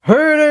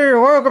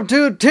welcome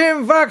to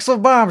Tim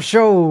Voxelbaum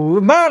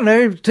Show. My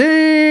name's Tim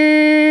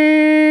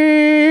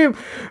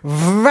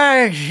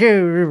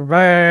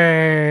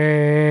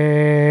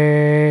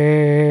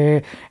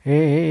Voxelbaum.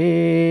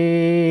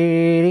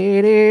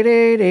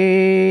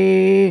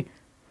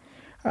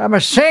 I'm a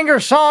singer,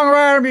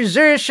 songwriter,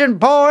 musician,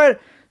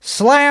 poet,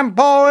 slam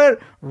poet,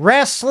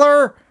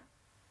 wrestler,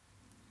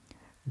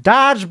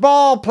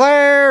 dodgeball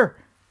player,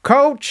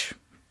 coach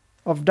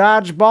of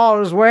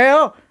dodgeball as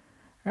well.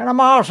 And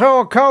I'm also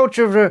a coach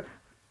of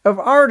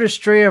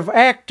artistry, of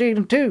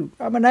acting too.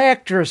 I'm an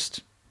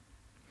actress.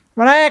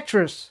 I'm an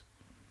actress.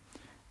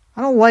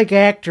 I don't like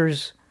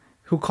actors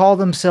who call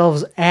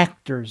themselves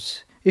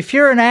actors. If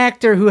you're an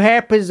actor who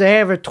happens to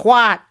have a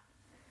twat,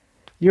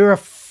 you're a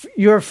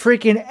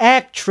freaking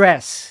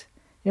actress.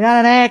 You're not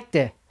an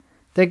actor.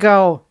 They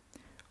go,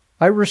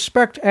 I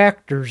respect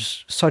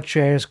actors such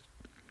as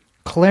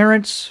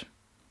Clarence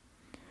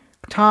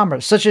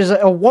Thomas, such as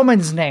a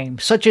woman's name,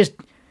 such as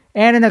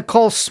Anna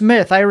Nicole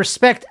Smith. I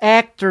respect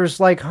actors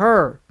like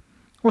her.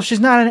 Well, she's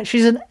not.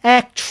 She's an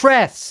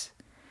actress.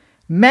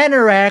 Men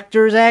are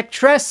actors.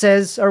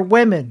 Actresses are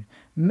women.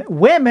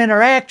 Women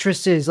are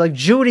actresses. Like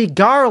Judy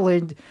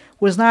Garland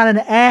was not an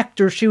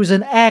actor. She was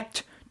an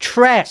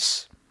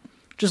actress.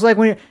 Just like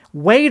when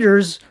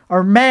waiters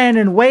are men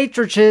and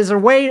waitresses are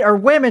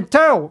women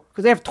too,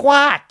 because they have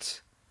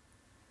twats.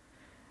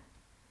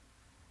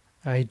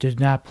 I did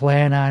not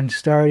plan on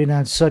starting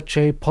on such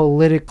a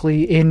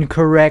politically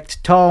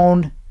incorrect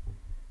tone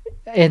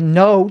and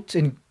note,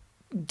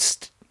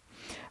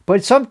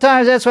 but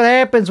sometimes that's what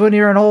happens when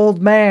you're an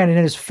old man in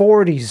his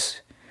 40s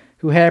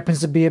who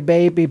happens to be a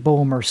baby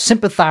boomer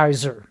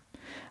sympathizer.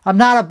 I'm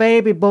not a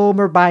baby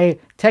boomer by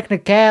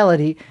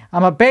technicality.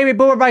 I'm a baby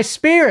boomer by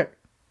spirit.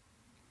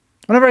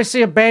 Whenever I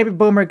see a baby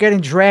boomer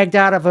getting dragged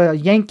out of a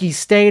Yankee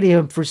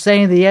stadium for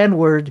saying the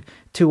N-word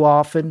too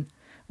often,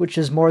 which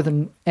is more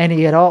than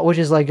any at all, which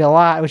is like a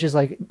lot, which is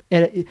like,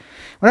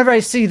 whenever I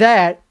see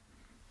that,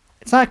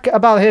 it's not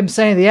about him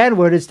saying the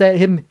N-word,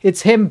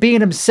 it's him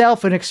being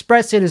himself and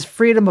expressing his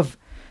freedom of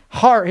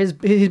heart,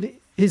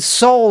 his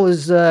soul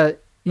is, I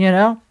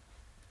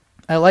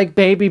like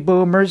baby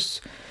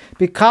boomers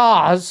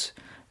because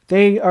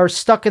they are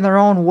stuck in their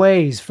own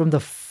ways from the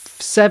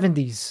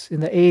 70s,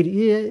 in the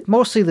 80s,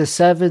 mostly the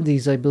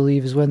 70s, I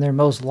believe, is when they're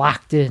most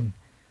locked in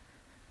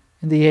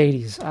the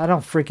 80s. I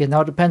don't freaking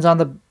know, it depends on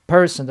the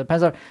person.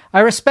 I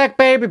respect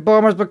baby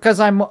boomers because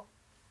I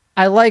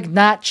like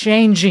not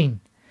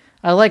changing.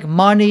 I like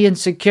money and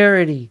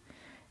security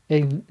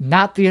and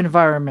not the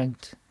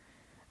environment.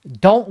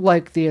 Don't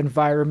like the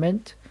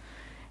environment.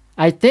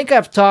 I think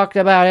I've talked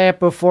about it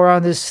before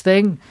on this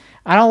thing.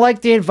 I don't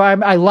like the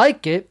environment. I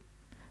like it,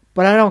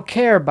 but I don't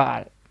care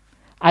about it.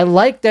 I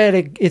like that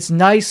it's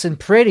nice and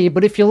pretty,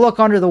 but if you look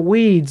under the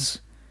weeds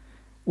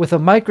with a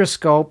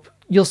microscope,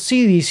 you'll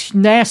see these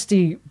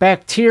nasty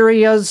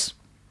bacterias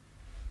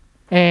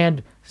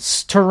and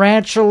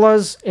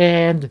tarantulas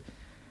and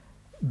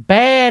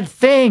bad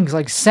things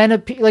like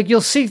centipede. Like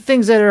you'll see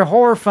things that are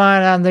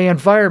horrifying on the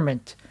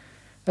environment.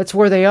 That's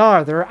where they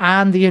are. They're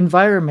on the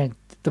environment,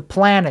 the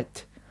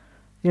planet.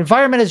 The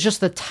environment is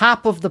just the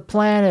top of the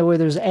planet where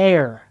there's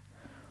air.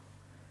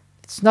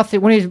 It's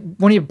nothing.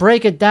 When you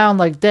break it down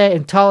like that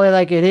and tell it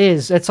like it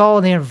is, that's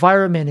all the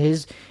environment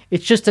is.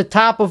 It's just the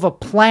top of a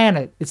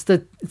planet. It's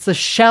the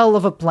shell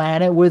of a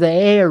planet where the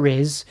air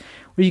is,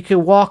 where you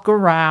can walk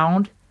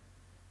around.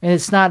 And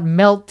it's not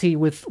melty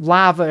with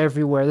lava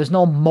everywhere. There's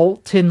no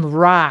molten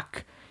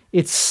rock.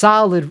 It's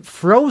solid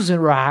frozen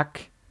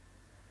rock.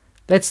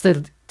 That's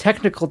the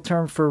technical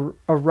term for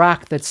a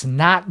rock that's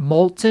not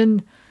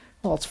molten.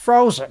 Well, it's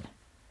frozen.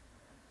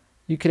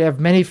 You could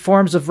have many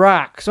forms of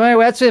rock. So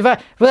anyway, that's the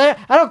environment. But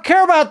I don't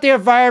care about the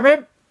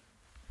environment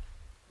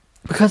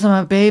because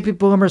I'm a baby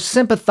boomer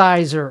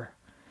sympathizer.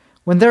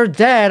 When they're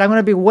dead, I'm going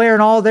to be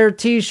wearing all their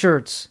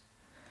t-shirts.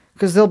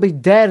 Because they'll be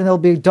dead and they'll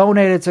be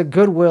donated to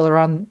Goodwill or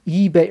on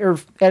eBay or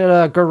at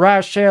a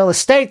garage sale.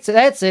 Estates,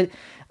 that's it.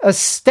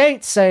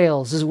 Estate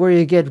sales is where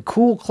you get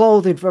cool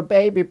clothing for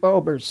baby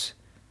boomers.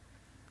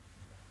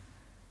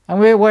 And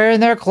we're wearing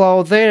their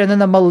clothing, and then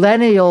the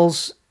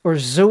millennials or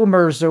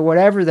Zoomers or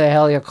whatever the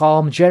hell you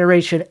call them,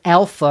 Generation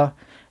Alpha,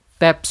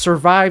 that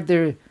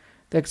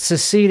that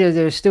seceded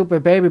their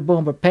stupid baby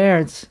boomer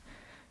parents.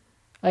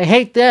 I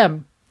hate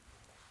them.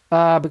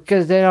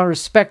 Because they don't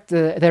respect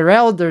their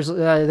elders,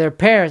 their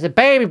parents, the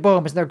baby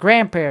boomers, their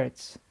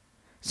grandparents.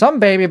 Some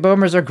baby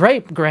boomers are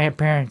great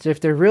grandparents if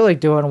they're really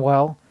doing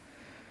well.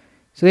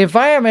 So the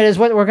environment is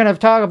what we're going to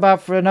talk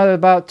about for another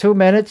about 2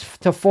 minutes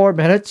to 4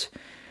 minutes.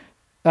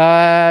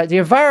 The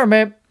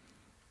environment,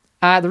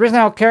 the reason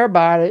I don't care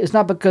about it is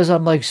not because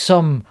I'm like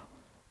some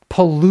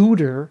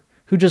polluter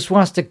who just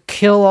wants to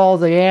kill all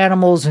the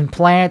animals and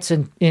plants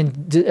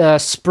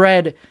and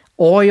spread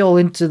oil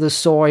into the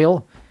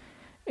soil.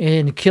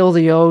 And kill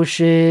the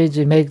oceans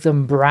and make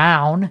them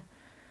brown.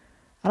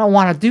 I don't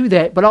want to do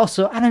that, but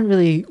also I don't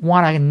really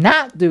want to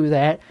not do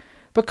that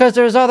because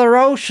there's other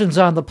oceans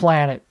on the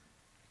planet.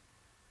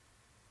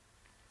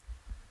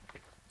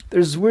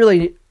 There's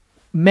really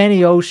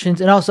many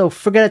oceans, and also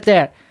forget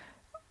that.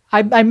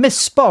 I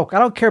misspoke. I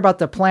don't care about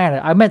the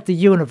planet. I meant the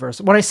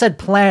universe. When I said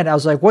planet, I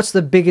was like, what's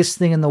the biggest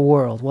thing in the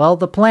world? Well,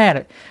 the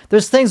planet.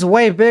 There's things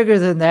way bigger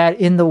than that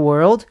in the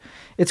world.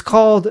 It's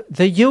called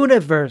the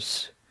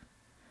universe.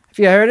 If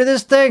you heard of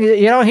this thing,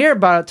 you don't hear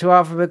about it too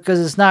often because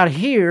it's not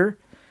here.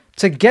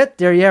 To get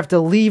there, you have to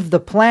leave the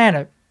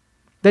planet.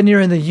 Then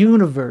you're in the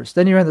universe.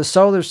 Then you're in the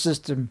solar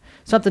system.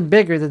 Something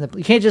bigger than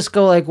you can't just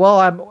go like,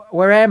 well,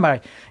 where am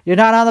I? You're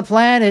not on the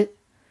planet.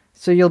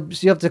 So you'll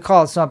have to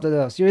call it something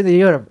else. You're in the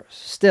universe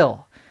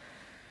still.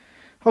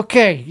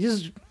 Okay,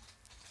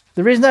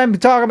 the reason I'm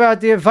talking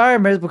about the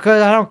environment is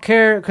because I don't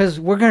care, because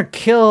we're going to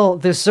kill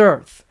this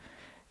earth.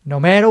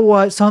 No matter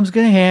what, something's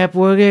going to happen.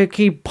 We're going to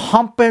keep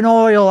pumping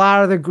oil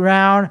out of the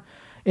ground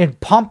and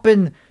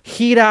pumping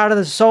heat out of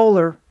the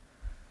solar.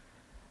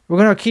 We're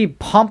going to keep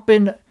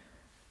pumping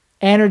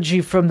energy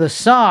from the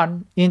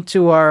sun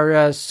into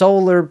our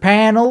solar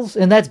panels,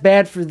 and that's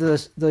bad for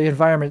the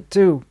environment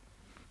too.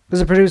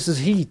 Because it produces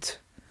heat.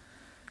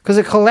 Because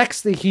it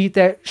collects the heat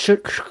that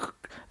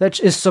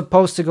is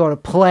supposed to go to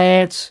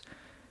plants,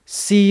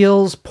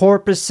 seals,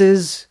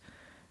 porpoises,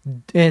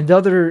 and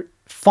other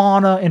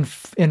fauna and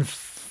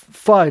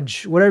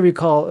fudge, whatever you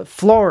call it,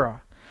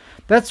 flora.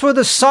 That's where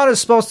the sun is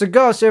supposed to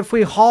go. So if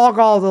we hog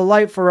all the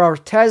light for our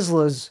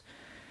Teslas,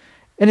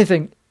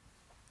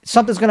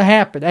 something's going to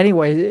happen.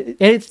 Anyway,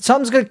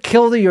 something's going to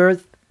kill the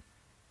earth.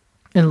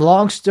 And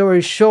long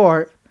story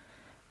short,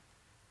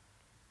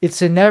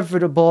 it's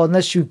inevitable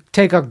unless you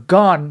take a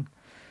gun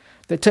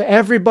to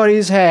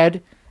everybody's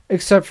head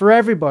except for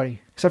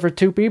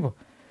two people.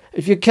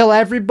 If you kill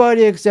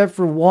everybody except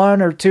for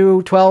 1 or 2,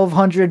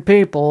 1,200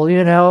 people,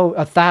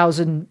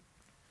 1,000,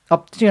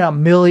 up to, a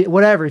million,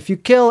 whatever. If you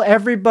kill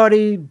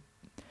everybody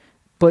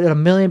but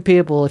 1 million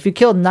people, if you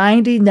kill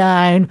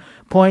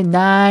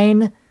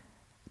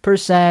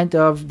 99.9%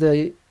 of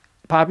the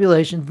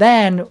population,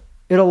 then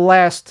it'll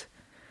last.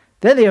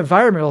 Then the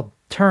environment will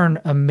turn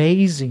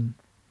amazing.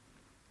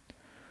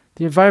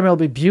 The environment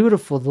will be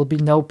beautiful. There'll be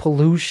no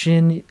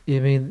pollution. I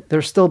mean,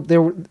 there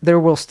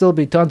will still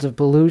be tons of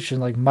pollution,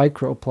 like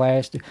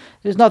microplastic.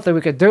 There's nothing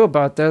we could do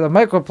about that. The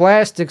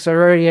microplastics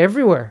are already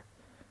everywhere.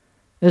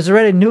 There's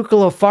already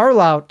nuclear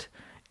fallout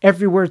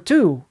everywhere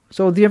too.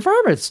 So the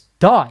environment's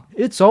done.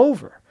 It's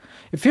over.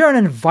 If you're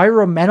an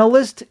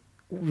environmentalist,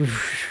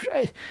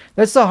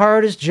 that's the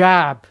hardest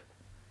job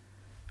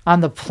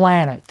on the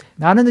planet.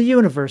 Not in the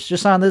universe,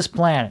 just on this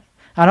planet.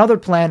 On other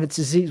planets,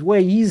 it's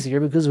way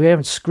easier because we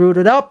haven't screwed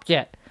it up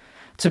yet.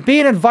 To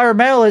be an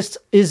environmentalist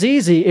is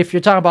easy if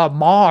you're talking about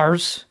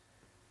Mars.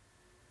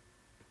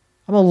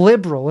 I'm a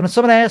liberal. And if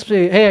someone asks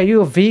me, hey, are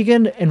you a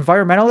vegan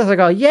environmentalist? I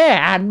go,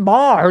 yeah, on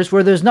Mars,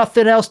 where there's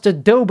nothing else to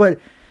do but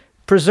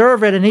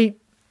preserve it and eat.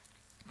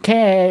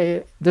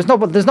 There's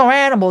no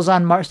animals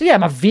on Mars. Yeah,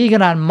 I'm a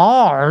vegan on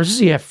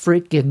Mars, you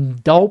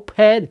freaking dope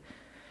head.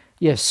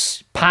 You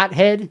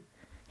pothead,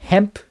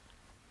 hemp,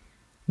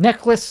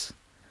 necklace,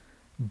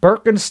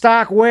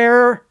 Birkenstock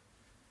wearer,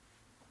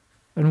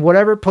 and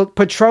whatever,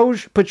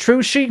 patchouli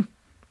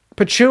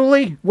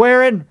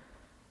wearing,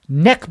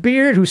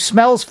 neckbeard who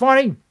smells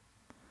funny.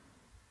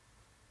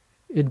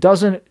 It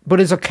doesn't,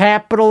 but is a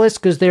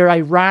capitalist because they're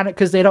ironic,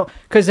 because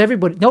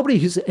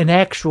nobody is an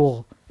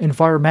actual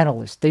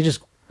environmentalist. They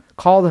just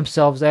call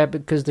themselves that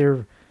because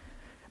they're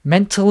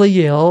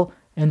mentally ill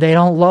and they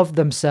don't love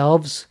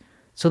themselves.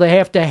 So they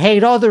have to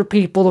hate other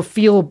people to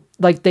feel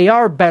like they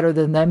are better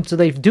than them, so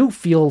they do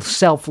feel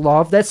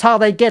self-love. That's how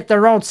they get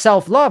their own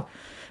self-love,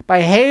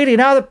 by hating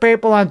other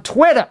people on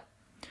Twitter.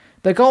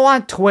 They go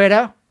on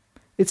Twitter.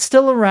 It's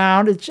still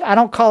around. I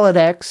don't call it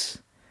X.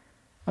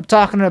 I'm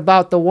talking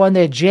about the one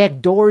that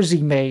Jack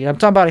Dorsey made. I'm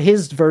talking about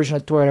his version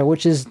of Twitter,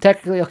 which is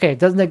technically, okay, it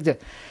doesn't exist.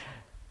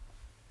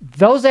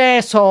 Those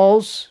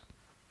assholes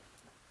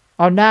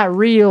are not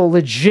real,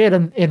 legit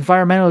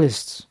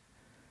environmentalists.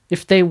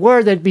 If they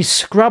were, they'd be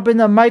scrubbing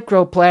the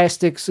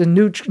microplastics and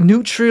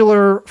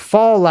nuclear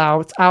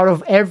fallout out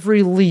of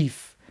every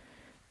leaf.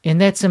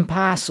 And that's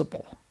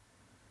impossible.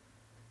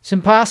 It's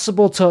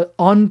impossible to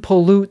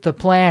unpollute the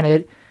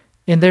planet.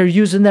 And they're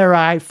using their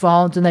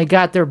iPhones and they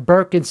got their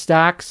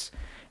Birkenstocks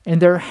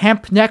and their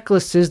hemp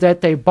necklaces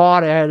that they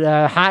bought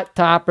at Hot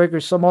Topic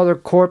or some other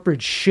corporate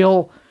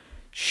shithole.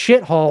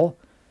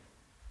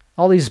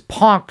 All these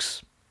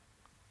punks.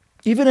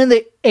 Even in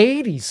the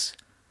 80s.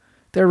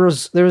 There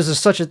was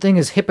such a thing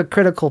as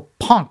hypocritical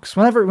punks.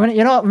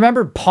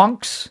 Remember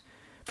punks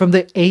from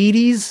the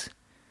 80s?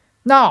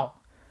 No,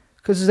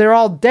 because they're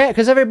all dead.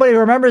 Because everybody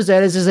remembers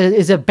that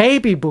is a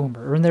baby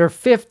boomer in their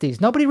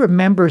 50s. Nobody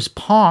remembers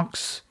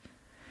punks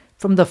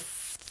from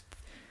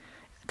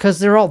because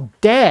they're all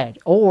dead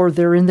or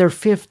they're in their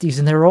 50s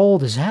and they're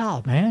old as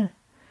hell, man.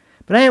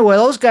 But anyway,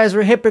 those guys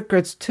were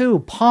hypocrites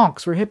too.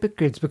 Punks were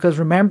hypocrites because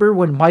remember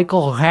when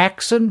Michael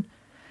Jackson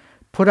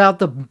put out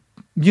the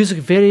music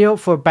video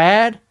for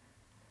Bad?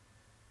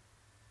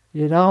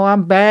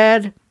 I'm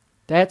bad.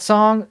 That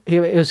song. He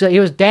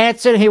was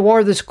dancing. He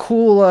wore this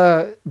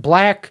cool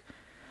black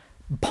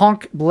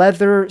punk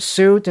leather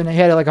suit, and he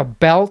had like a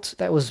belt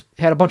that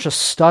had a bunch of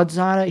studs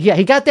on it. Yeah,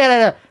 he got that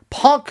at a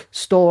punk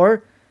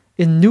store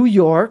in New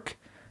York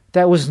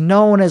that was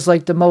known as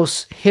like the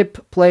most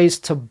hip place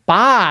to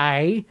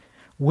buy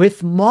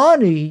with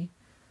money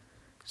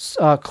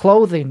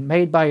clothing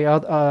made by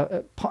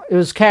it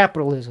was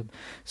capitalism.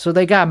 So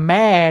they got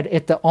mad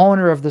at the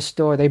owner of the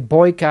store. They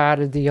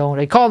boycotted the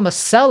owner. They called him a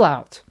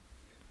sellout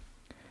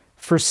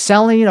for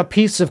selling a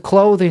piece of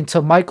clothing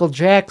to Michael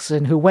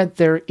Jackson, who went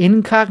there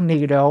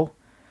incognito.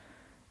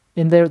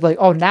 And they're like,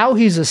 oh, now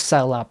he's a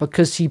sellout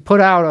because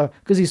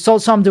he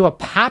sold something to a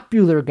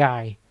popular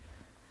guy.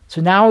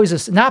 So now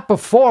not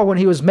before when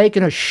he was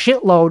making a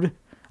shitload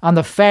on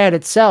the fad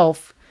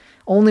itself.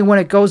 Only when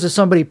it goes to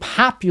somebody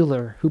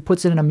popular who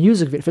puts it in a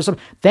music video for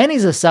something, then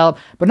he's a sellout,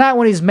 but not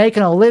when he's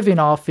making a living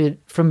off it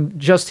from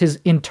just his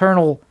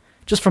internal,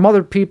 just from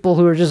other people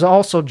who are just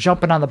also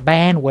jumping on the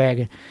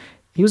bandwagon.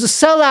 He was a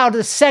sellout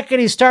the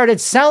second he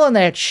started selling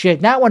that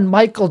shit, not when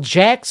Michael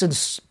Jackson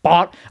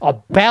bought a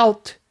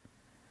belt.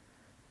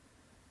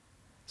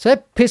 So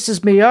that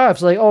pisses me off.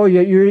 It's like, oh,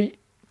 you're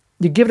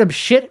giving him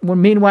shit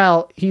when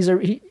meanwhile you're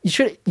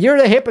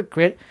the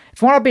hypocrite.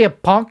 If you want to be a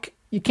punk,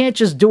 you can't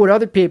just do what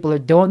other people are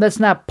doing. That's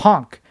not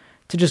punk.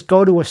 To just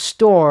go to a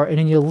store and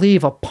then you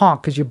leave a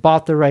punk because you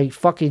bought the right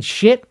fucking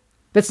shit.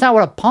 That's not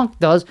what a punk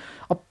does.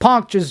 A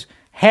punk just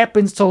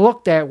happens to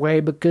look that way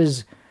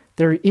because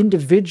they're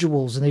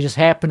individuals and they just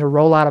happen to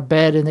roll out of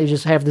bed and they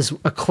just have this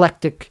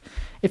eclectic.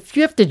 If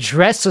you have to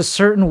dress a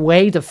certain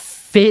way to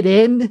fit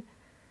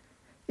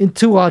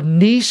into a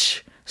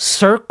niche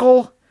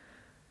circle,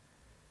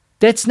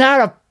 that's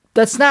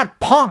not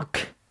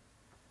punk.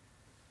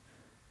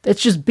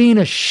 That's just being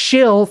a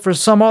shill for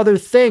some other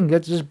thing.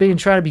 That's just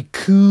trying to be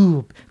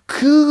cool.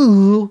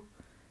 Cool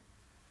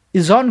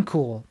is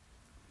uncool.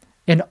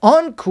 And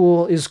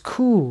uncool is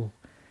cool.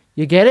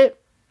 You get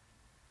it?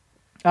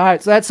 All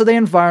right, so that's the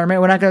environment.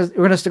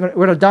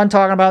 We're done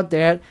talking about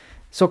that.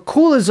 So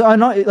cool is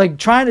like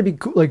trying to be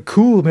cool, like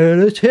cool,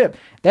 man. It's hip.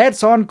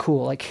 That's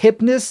uncool. Like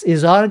hipness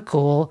is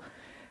uncool.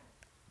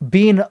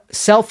 Being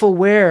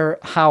self-aware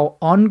how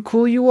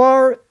uncool you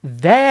are,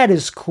 that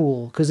is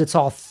cool because it's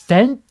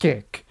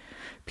authentic.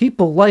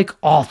 People like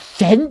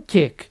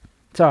authentic.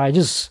 Sorry,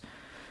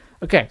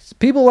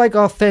 people like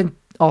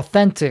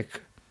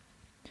authentic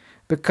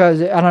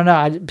because I don't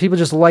know. People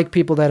just like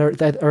people that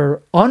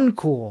are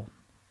uncool.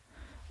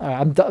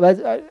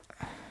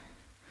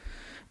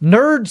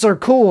 Nerds are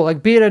cool.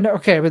 Like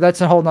but that's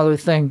a whole other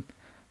thing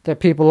that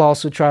people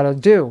also try to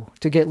do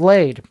to get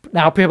laid.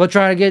 Now people are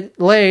trying to get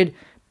laid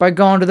by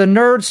going to the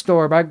nerd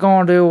store, by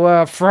going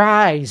to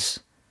Fry's,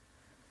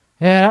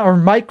 or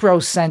Micro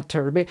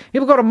Center.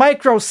 People go to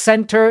Micro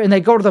Center and they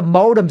go to the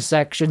modem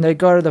section. They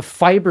go to the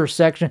fiber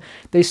section.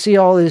 They see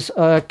all this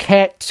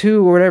Cat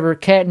 2 or whatever,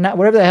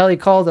 whatever the hell you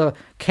call the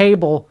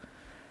cable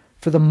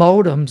for the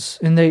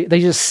modems. And they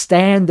just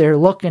stand there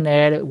looking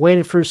at it,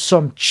 waiting for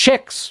some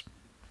chicks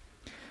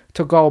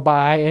to go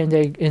by. And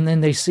then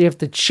they see if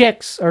the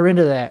chicks are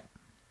into that.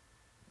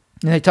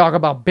 And they talk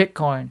about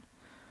Bitcoin.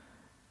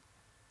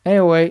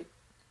 Anyway,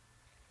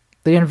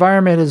 the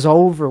environment is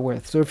over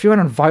with. So if you're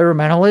an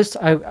environmentalist,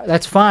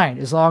 that's fine,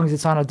 as long as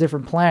it's on a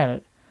different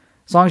planet.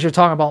 As long as you're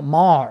talking about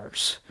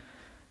Mars.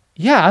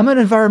 Yeah, I'm an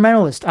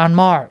environmentalist on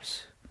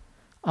Mars.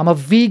 I'm a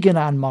vegan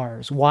on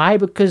Mars. Why?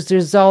 Because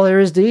there's all there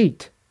is to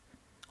eat.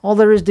 All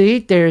there is to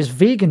eat there is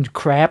vegan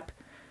crap,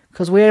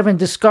 because we haven't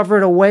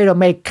discovered a way to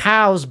make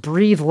cows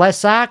breathe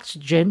less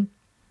oxygen.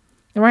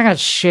 And we're not going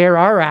to share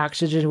our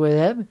oxygen with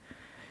them.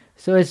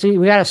 So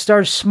we got to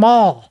start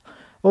small.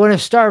 We're going to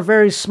start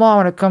very small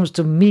when it comes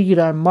to meat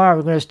on Mars.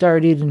 We're going to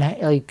start eating,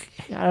 like,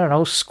 I don't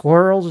know,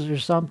 squirrels or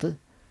something.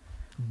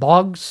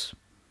 Bugs.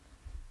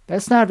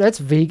 That's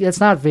vegan. That's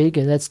not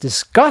vegan. That's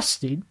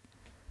disgusting.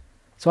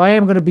 So I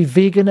am going to be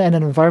vegan and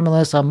an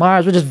environmentalist on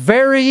Mars, which is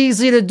very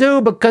easy to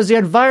do because the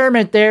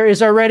environment there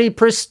is already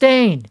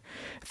pristine.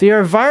 The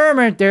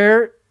environment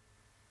there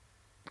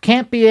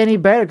can't be any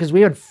better because we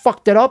haven't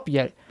fucked it up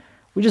yet.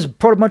 We just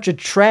put a bunch of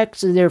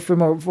tracks in there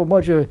from a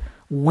bunch of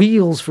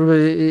wheels for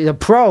the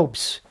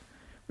probes.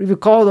 What do you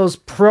call those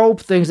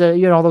probe things that,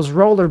 those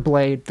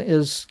rollerblade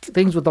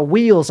things with the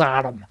wheels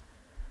on them?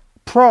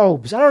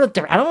 Probes. I don't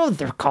know what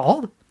they're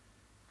called.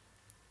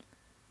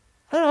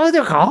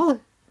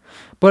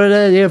 But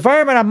the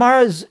environment on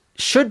Mars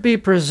should be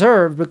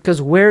preserved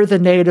because we're the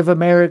Native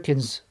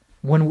Americans.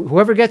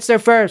 Whoever gets there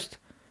first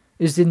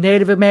is the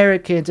Native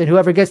Americans, and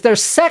whoever gets there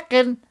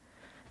second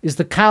is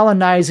the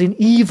colonizing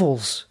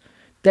evils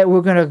that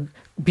we're going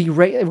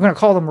to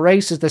call them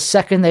racist the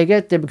second they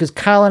get there, because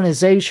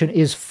colonization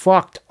is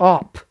fucked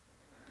up.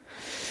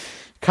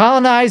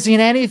 Colonizing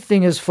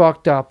anything is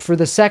fucked up for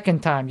the second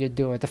time you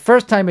do it. The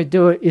first time you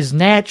do it is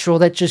natural.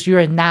 That's just you're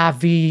a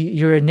Navi,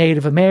 you're a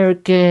Native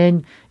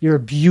American, you're a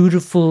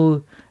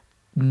beautiful,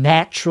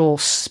 natural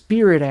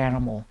spirit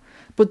animal.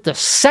 But the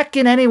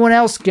second anyone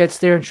else gets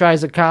there and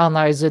tries to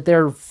colonize it,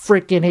 they're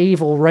freaking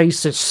evil,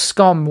 racist,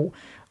 scum,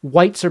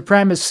 white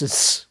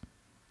supremacists.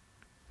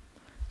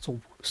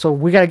 So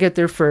we got to get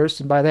there first,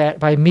 and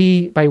by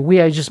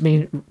we, I just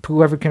mean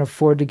whoever can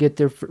afford to get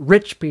there.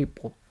 Rich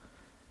people,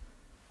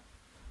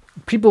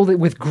 people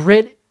with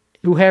grit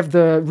who have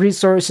the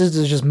resources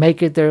to just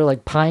make it there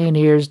like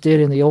pioneers did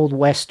in the old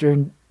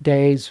Western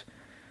days.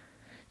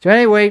 So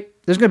anyway,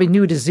 there's going to be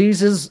new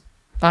diseases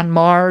on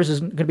Mars. There's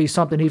going to be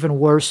something even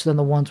worse than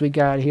the ones we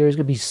got here. There's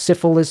going to be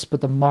syphilis,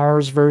 but the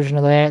Mars version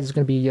of that. There's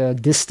going to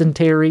be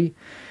dysentery.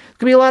 There's going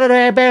to be a lot of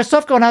bad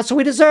stuff going on, so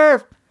we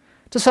deserve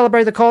to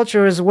celebrate the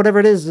culture as whatever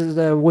it is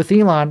with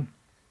Elon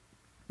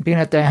being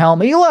at the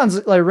helm.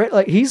 Elon's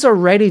like he's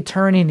already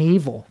turning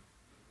evil.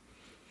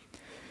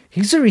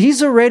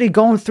 He's already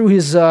going through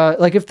his,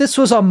 like if this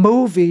was a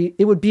movie,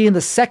 it would be in the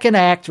second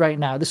act right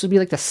now. This would be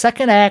like the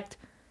second act.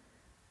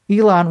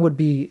 Elon would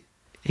be,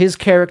 his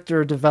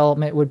character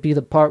development would be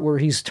the part where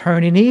he's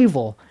turning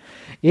evil.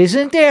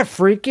 Isn't that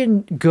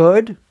freaking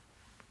good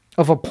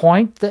of a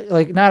point? That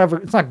like,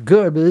 it's not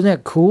good, but isn't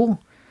that cool?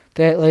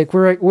 That like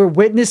we're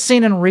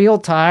witnessing in real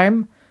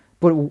time,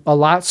 but a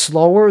lot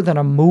slower than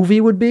a movie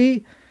would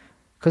be.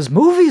 Because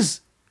movies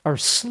are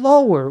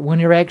slower when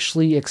you're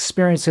actually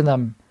experiencing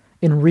them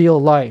in real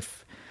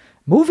life.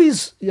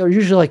 Movies are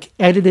usually like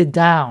edited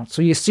down,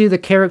 so you see the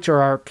character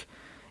arc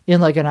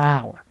in like an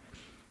hour.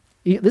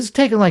 This is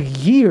taking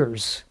like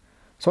years.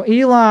 So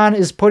Elon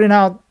is putting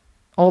out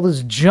all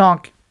this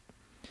junk,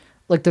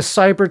 like the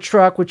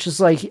Cybertruck, which is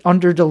like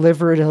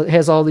under-delivered. It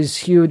has all these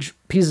huge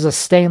pieces of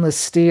stainless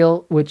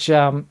steel, which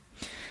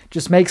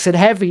just makes it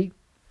heavy.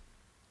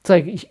 It's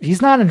like,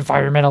 he's not an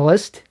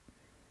environmentalist.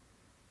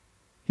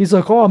 He's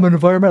like, oh, I'm an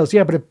environmentalist.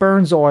 Yeah, but it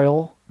burns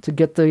oil to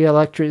get the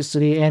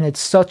electricity, and it's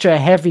such a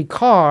heavy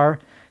car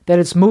that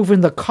it's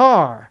moving the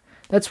car.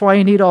 That's why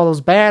you need all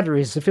those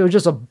batteries. If it was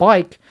just a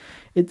bike,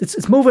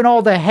 it's moving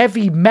all the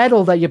heavy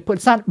metal that you put.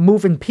 It's not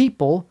moving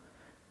people.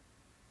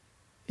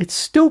 It's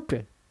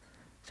stupid.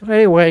 So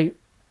anyway,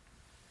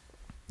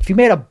 if you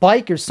made a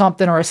bike or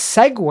something, or a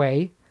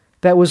Segway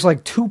that was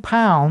like 2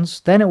 pounds,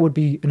 then it would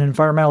be an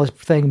environmentalist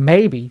thing,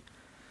 maybe.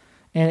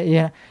 And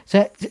yeah,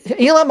 so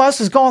Elon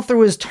Musk is going through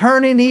his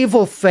turning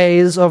evil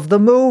phase of the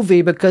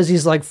movie because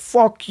he's like,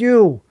 fuck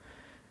you.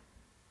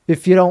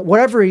 If you don't,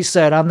 whatever he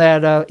said on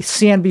that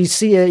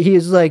CNBC,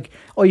 he's like,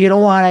 oh, you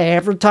don't want to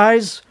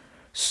advertise?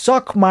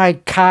 Suck my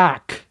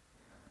cock.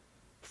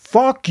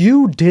 Fuck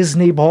you,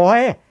 Disney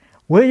boy.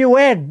 Where you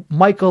at,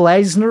 Michael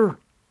Eisner?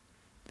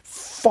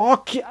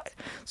 Fuck you.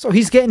 So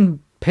he's getting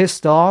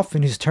pissed off,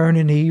 and he's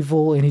turning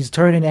evil, and he's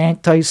turning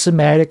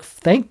anti-Semitic,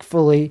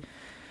 thankfully.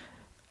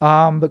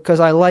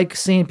 Because I like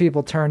seeing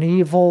people turn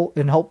evil,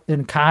 and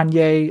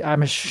Kanye,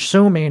 I'm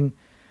assuming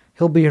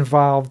he'll be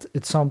involved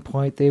at some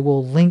point. They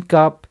will link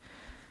up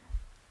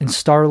and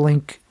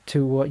Starlink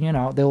to,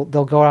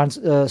 they'll go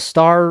on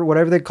Star,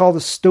 whatever they call the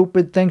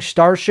stupid thing,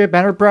 Starship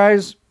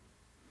Enterprise.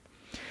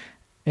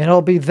 And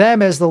it'll be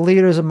them as the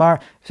leaders of Mars.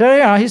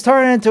 So, he's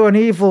turning into an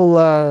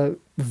evil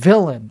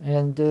villain.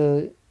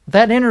 And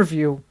that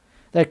interview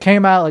that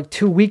came out like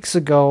 2 weeks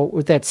ago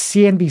with that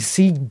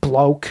CNBC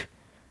bloke,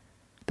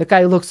 the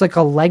guy looks like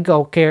a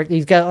Lego character.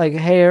 He's got like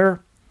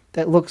hair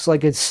that looks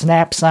like it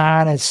snaps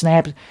on and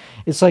snaps.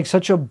 It's like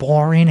such a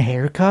boring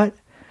haircut.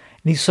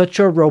 And he's such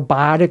a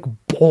robotic,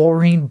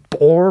 boring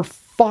bore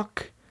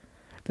fuck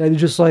that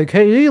he's just like,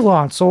 hey,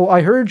 Elon, so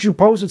I heard you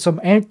posted some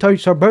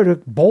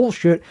anti-Semitic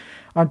bullshit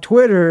on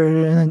Twitter.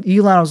 And then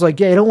Elon was like,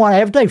 yeah, you don't want to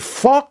advertise?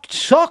 Fuck,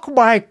 suck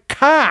my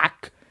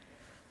cock.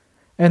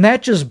 And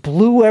that just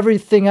blew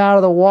everything out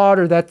of the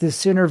water that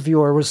this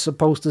interviewer was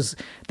supposed to.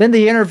 Then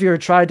the interviewer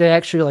tried to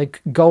actually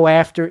like go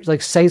after,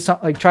 like say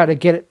something, like try to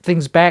get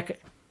things back.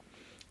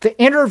 The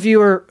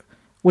interviewer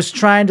was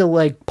trying to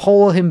like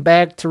pull him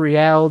back to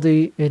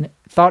reality and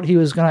thought he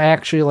was going to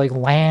actually like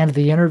land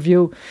the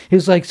interview. He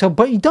was like, so,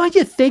 but don't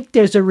you think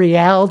there's a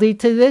reality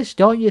to this?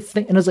 Don't you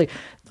think? And I was like,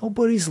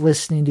 nobody's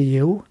listening to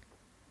you,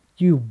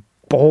 you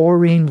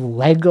boring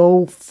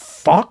Lego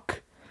fuck.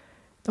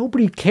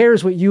 Nobody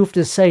cares what you have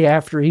to say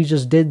after he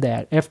just did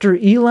that. After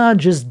Elon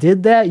just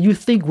did that, you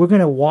think we're going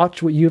to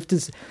watch what you have to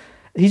say?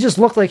 He just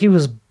looked like he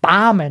was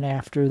bombing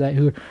after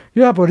that.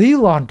 Yeah, but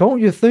Elon,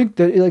 don't you think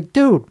that, like,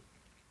 dude,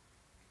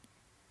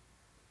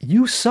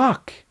 you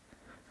suck.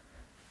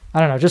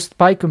 I don't know, just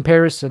by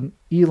comparison,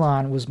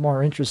 Elon was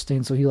more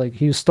interesting, so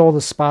he stole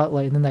the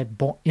spotlight, and then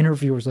that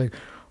interviewer was like,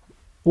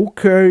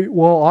 okay,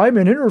 well, I'm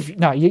an interview.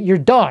 No, you're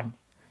done.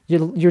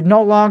 You're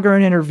no longer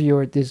an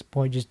interviewer at this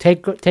point. Just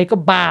take a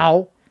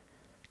bow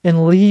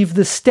and leave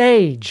the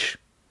stage.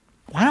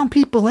 Why don't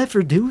people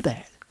ever do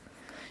that?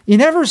 You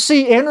never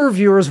see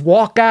interviewers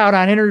walk out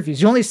on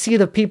interviews. You only see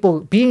the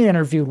people being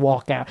interviewed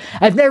walk out.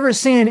 I've never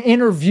seen an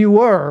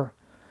interviewer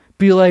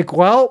be like,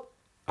 well,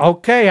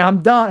 okay,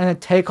 I'm done, and then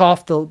take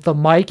off the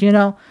mic, You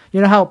know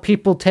how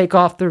people take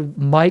off their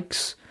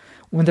mics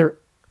when they're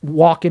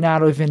walking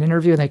out of an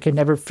interview and they can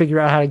never figure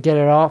out how to get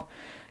it off?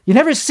 You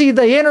never see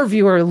the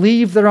interviewer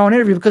leave their own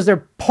interview because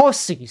they're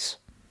pussies.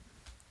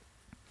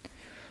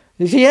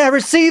 You never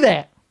see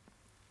that.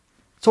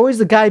 It's always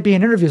the guy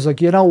being interviewed is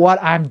like, you know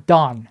what? I'm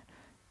done.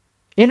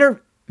 You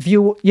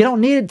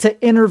don't need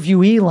to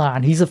interview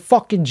Elon. He's a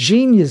fucking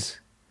genius.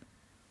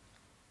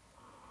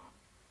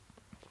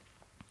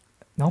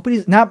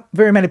 Not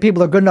very many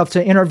people are good enough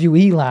to interview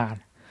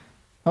Elon.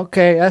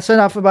 Okay, that's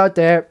enough about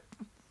that.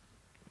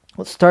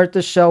 Let's start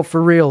the show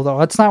for real, though.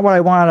 That's not what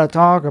I wanted to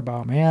talk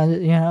about, man.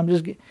 You know,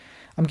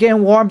 I'm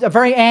getting warmed. I'm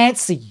very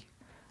antsy.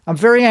 I'm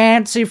very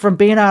antsy from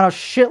being on a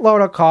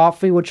shitload of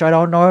coffee, which I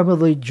don't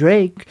normally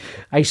drink.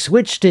 I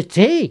switched to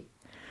tea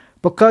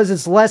because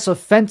it's less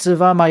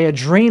offensive on my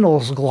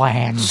adrenals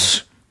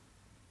glands.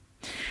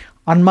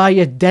 On my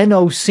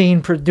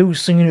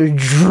adenosine-producing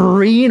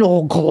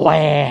adrenal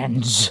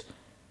glands.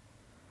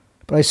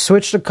 But I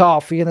switched to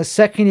coffee, and the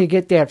second you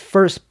get that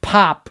first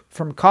pop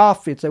from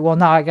coffee, it's like, well,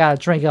 now I gotta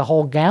drink a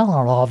whole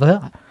gallon of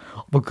it.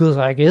 Because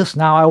I guess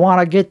now I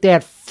want to get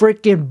that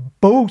freaking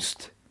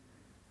boost.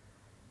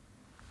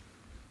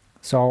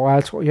 So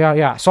that's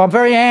yeah. So I'm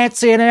very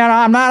antsy, and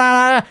I'm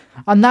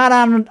not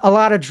on a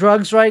lot of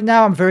drugs right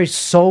now. I'm very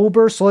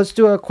sober. So let's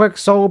do a quick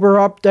sober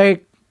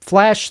update.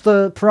 Flash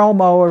the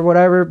promo or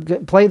whatever.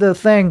 Play the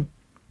thing,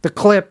 the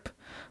clip.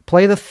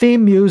 Play the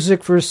theme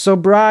music for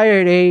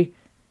sobriety.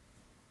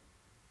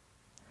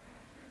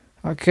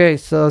 Okay,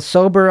 so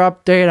sober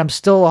update. I'm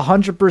still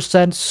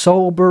 100%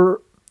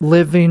 sober,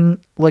 living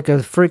like a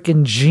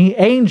freaking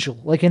angel.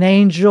 Like an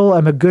angel.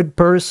 I'm a good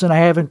person. I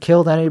haven't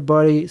killed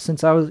anybody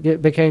since I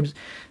became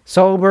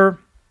sober.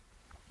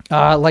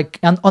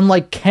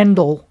 Unlike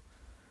Kendall.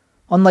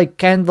 Whatever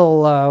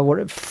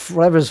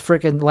his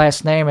freaking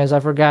last name is.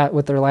 I forgot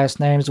what their last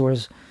names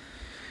was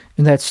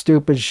in that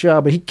stupid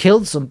show. But he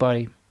killed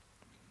somebody.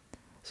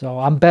 So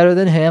I'm better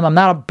than him. I'm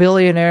not a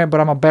billionaire, but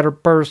I'm a better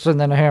person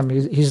than him.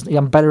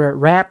 I'm better at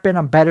rapping.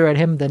 I'm better at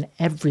him than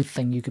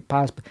everything you could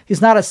possibly.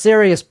 He's not a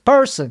serious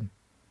person.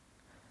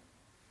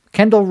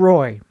 Kendall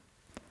Roy.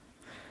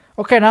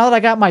 Okay, now that I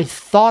got my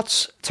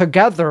thoughts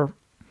together,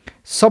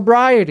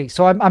 sobriety.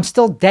 So I'm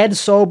still dead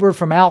sober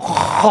from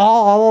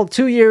alcohol.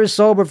 2 years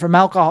sober from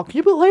alcohol. Can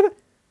you believe it?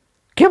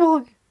 Can't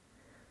believe it.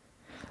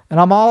 And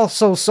I'm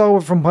also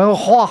sober from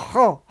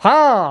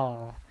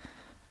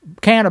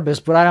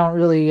cannabis, but I don't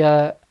really,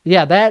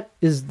 that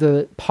is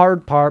the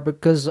hard part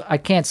because I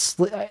can't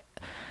sleep.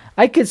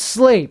 I could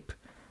sleep,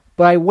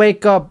 but I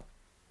wake up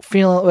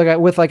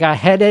feeling with a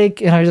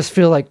headache and I just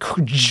feel like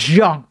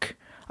junk.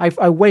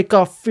 I wake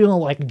up feeling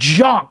like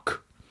junk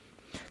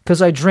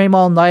because I dream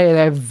all night and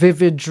I have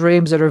vivid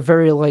dreams that are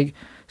very like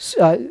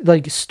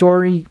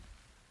story.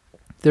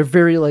 They're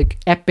very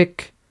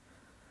epic.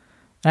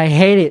 And I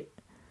hate it.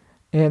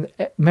 And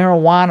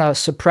marijuana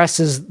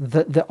suppresses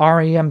the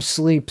REM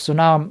sleep. So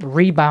now I'm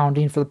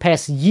rebounding for the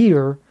past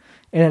year,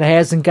 and it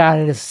hasn't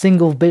gotten a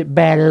single bit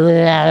better,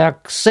 a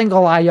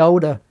single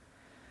iota.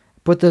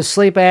 But the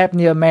sleep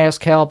apnea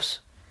mask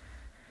helps.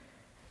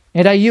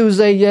 And I use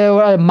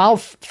a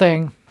mouth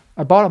thing.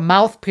 I bought a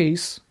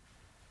mouthpiece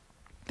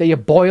that you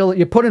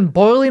put in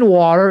boiling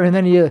water, and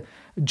then you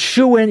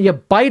chew in, you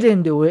bite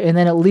into it, and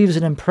then it leaves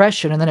an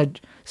impression, and then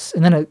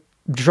it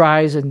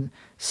dries and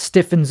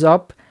stiffens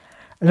up.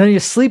 And then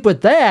you sleep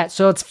with that,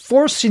 so it's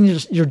forcing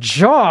your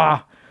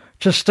jaw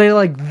to stay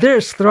like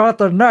this throughout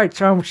the night.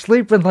 So I'm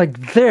sleeping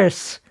like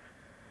this,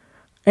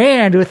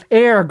 and with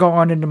air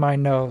going into my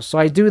nose. So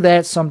I do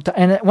that sometimes.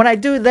 And when I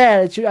do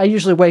that, I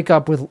usually wake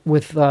up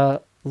with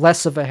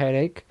less of a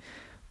headache.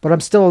 But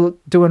I'm still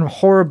doing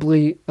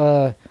horribly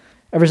ever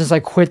since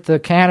I quit the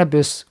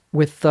cannabis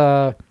with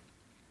a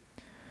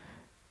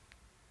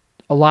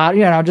lot,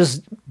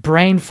 just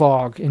brain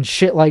fog and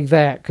shit like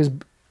that. Because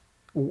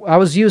I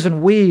was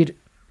using weed.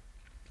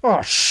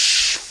 Oh,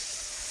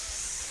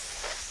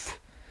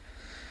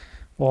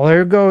 well,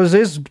 there goes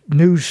this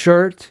new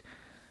shirt.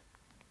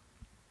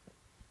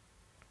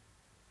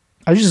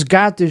 I just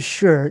got this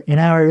shirt,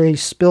 and I already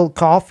spilled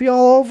coffee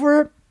all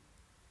over it.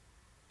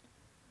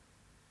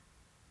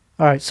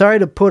 All right, sorry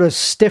to put a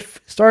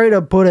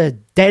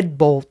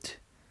deadbolt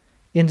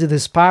into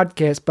this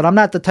podcast, but I'm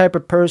not the type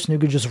of person who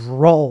could just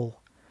roll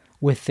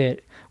with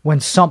it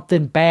when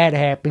something bad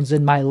happens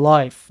in my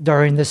life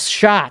during this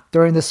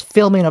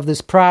filming of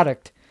this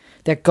product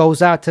that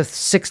goes out to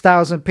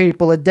 6,000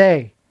 people a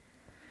day.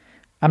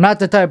 I'm not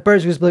the type of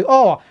person who's like,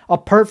 oh, a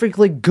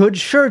perfectly good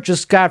shirt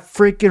just got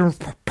freaking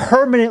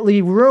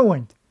permanently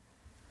ruined.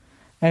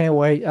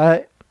 Anyway,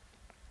 and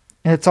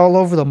it's all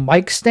over the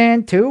mic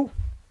stand too.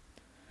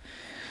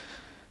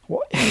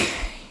 What?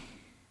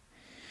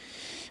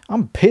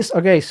 I'm pissed.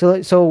 Okay,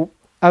 so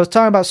I was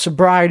talking about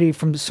sobriety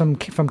from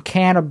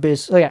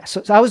cannabis. Oh, yeah,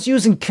 so I was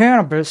using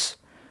cannabis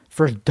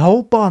for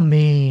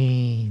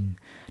dopamine.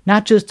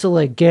 Not just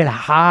to get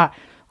high,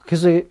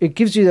 because it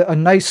gives you a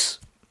nice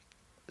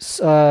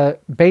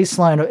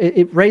baseline.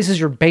 It raises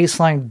your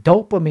baseline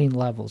dopamine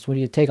levels when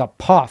you take a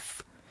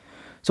puff.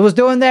 So I was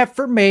doing that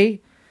for me,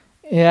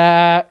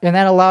 and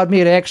that allowed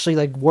me to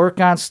actually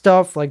work on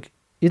stuff.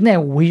 Isn't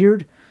that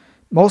weird?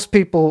 Most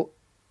people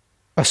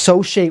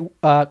associate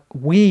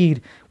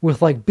weed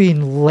with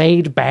being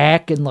laid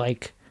back and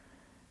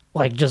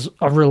just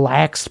a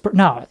relaxed.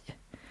 No,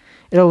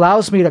 it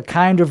allows me to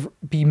kind of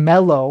be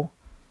mellow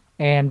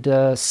and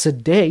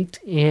sedate,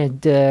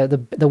 and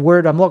the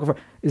word I'm looking for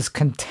is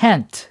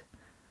content.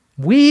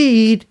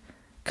 Weed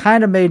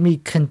kind of made me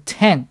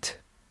content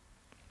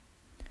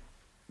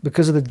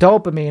because of the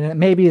dopamine, and it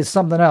maybe is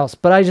something else,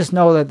 but I just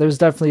know that there's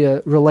definitely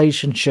a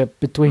relationship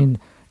between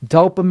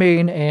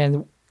dopamine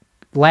and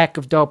lack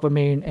of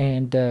dopamine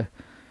and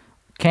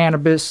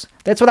cannabis.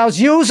 That's what I was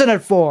using it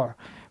for.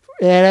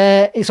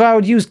 And, so I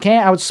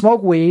would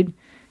smoke weed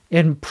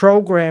and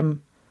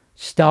program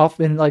stuff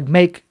and like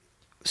make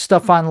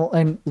stuff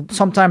and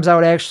sometimes I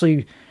would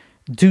actually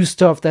do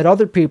stuff that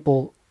other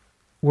people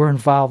were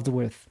involved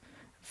with.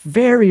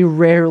 Very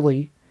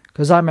rarely,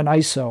 because I'm an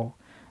ISO.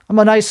 I'm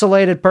an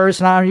isolated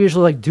person. I don't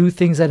usually like do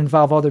things that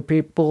involve other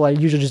people. I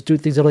usually just do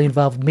things that only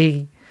involve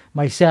me,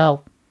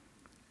 myself.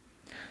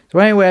 So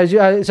anyway,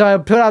 I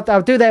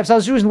would do that. So I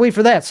was using weed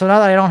for that. So now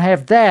that I don't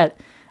have that,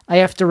 I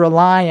have to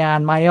rely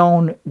on my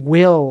own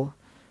will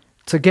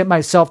to get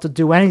myself to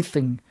do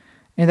anything,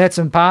 and that's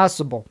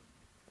impossible.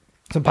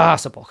 It's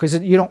impossible because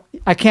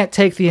I can't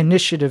take the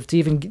initiative to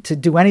even to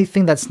do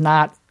anything that's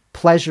not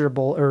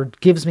pleasurable or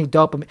gives me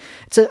dopamine.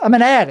 I'm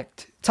an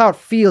addict. It's how it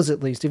feels,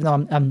 at least, even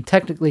though I'm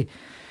technically.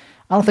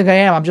 I don't think I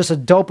am. I'm just a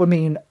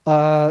dopamine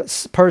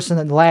person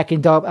and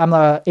lacking dope. I'm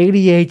a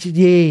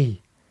ADHD.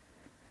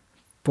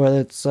 But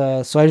it's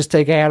so I just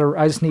take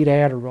I just need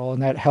Adderall,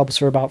 and that helps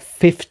for about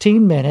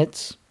 15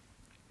 minutes.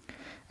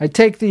 I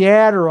take the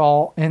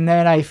Adderall, and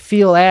then I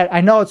feel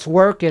I know it's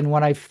working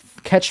when I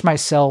catch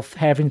myself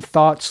having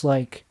thoughts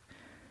like,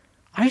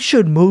 I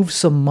should move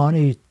some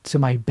money to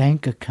my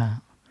bank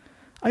account.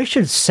 I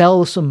should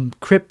sell some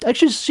crypto. I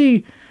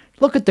should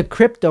look at the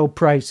crypto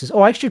prices.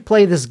 Oh, I should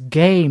play this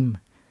game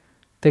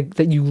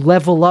that you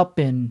level up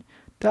in.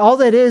 All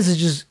that is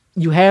just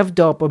you have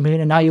dopamine,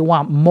 and now you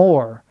want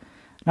more.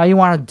 Now you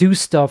want to do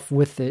stuff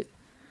with it.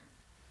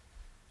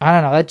 I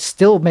don't know. That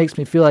still makes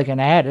me feel like an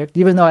addict,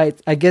 even though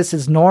I guess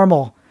it's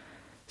normal.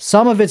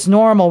 Some of it's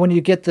normal when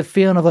you get the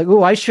feeling of like,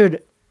 oh, I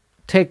should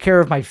take care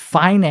of my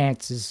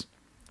finances.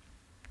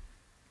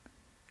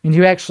 And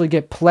you actually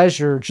get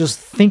pleasure just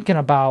thinking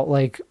about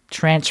like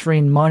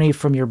transferring money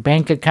from your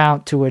bank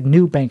account to a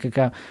new bank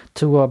account,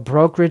 to a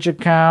brokerage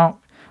account.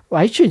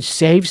 I should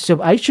save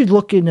some. I should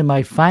look into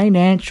my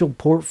financial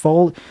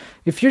portfolio.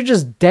 If you're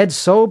just dead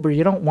sober,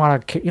 you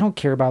don't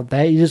care about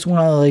that. You just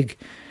want to like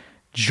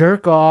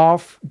jerk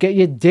off, get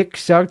your dick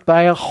sucked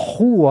by a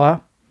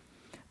hua,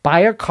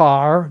 buy a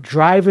car,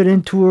 drive it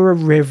into a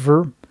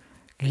river,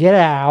 get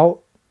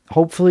out.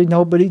 Hopefully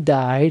nobody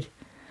died,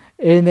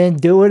 and then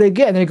do it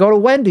again. And then go to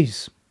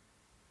Wendy's.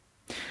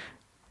 You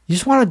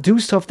just want to do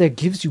stuff that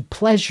gives you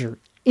pleasure.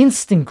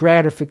 Instant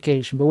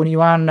gratification. But when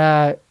you're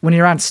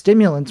on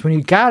stimulants, when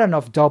you got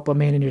enough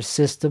dopamine in your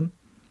system,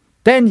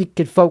 then you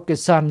could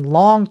focus on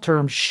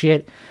long-term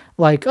shit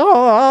like,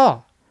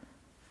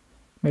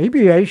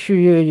 maybe I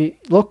should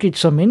look at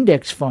some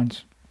index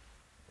funds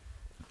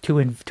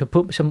to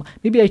put some.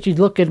 Maybe I should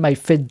look at my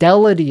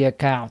Fidelity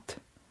account.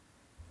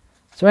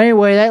 So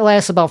anyway, that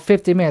lasts about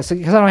 50 minutes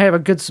because I don't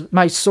have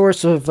my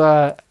source of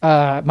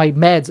my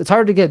meds. It's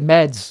hard to get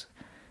meds,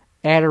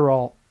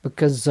 Adderall,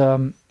 because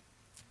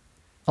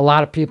a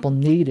lot of people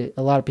need it.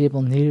 A lot of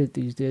people need it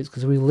these days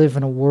because we live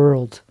in a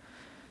world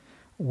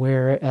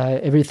where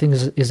everything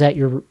is at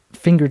your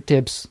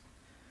fingertips.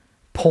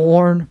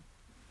 Porn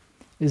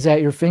is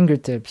at your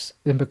fingertips.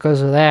 And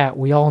because of that,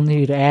 we all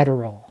need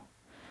Adderall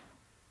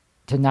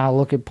to now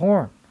look at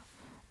porn,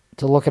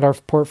 to look at our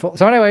portfolio.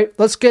 So anyway,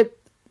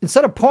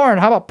 instead of porn,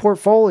 how about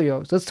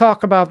portfolios? Let's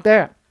talk about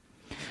that.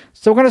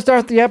 So we're going to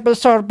start the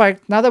episode by,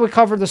 now that we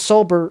covered the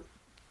sober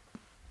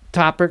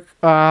topic,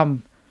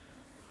 money.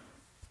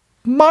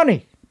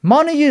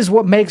 Money is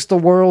what makes the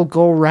world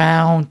go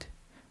round.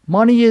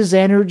 Money is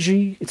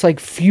energy. It's like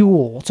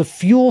fuel. It's a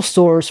fuel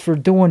source for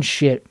doing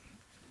shit.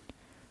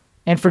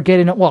 And for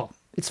getting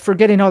it's for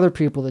getting other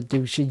people to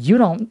do shit. You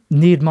don't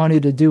need money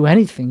to do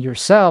anything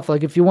yourself.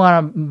 Like if you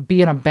want to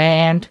be in a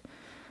band,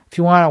 if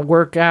you want to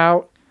work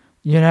out,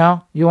 you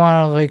want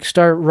to like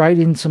start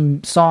writing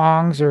some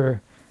songs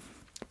or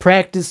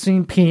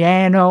practicing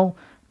piano,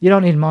 you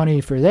don't need money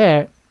for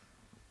that.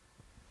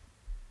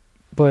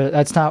 But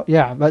that's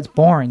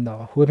boring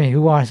though. I mean,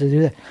 who wants to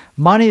do that?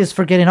 Money is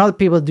for getting other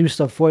people to do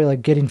stuff for you,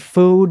 like getting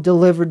food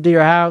delivered to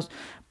your house,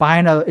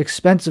 buying an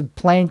expensive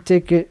plane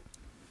ticket,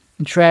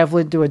 and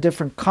traveling to a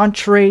different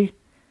country,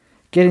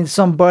 getting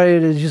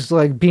somebody to just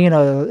like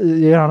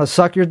to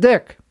suck your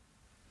dick.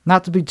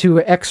 Not to be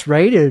too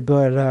X-rated,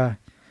 but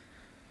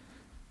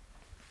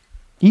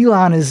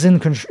Elon is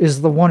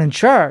the one in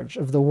charge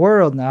of the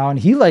world now, and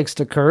he likes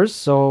to curse.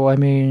 So I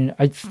mean,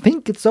 I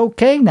think it's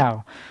okay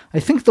now. I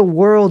think the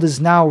world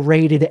is now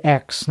rated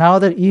X. Now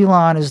that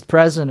Elon is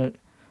president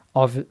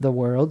of the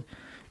world,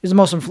 he's the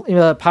most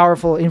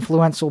powerful,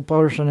 influential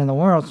person in the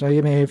world. So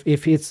I mean,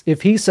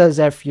 if he says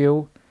 "F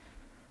you"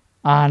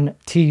 on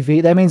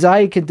TV, that means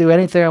I can do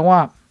anything I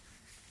want.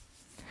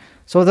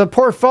 So the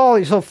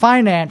portfolio,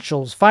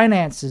 finances,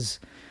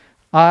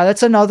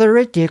 that's another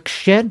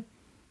addiction.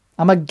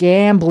 I'm a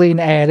gambling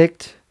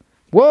addict.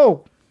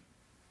 Whoa.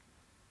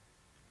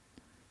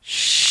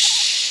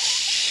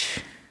 Shh.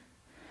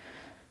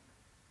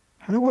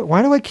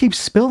 Why do I keep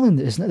spilling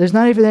this? There's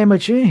not even that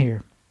much in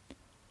here.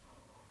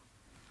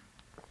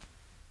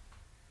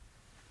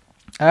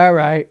 All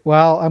right.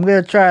 Well, I'm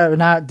going to try to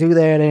not do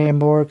that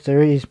anymore.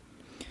 This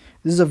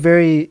is a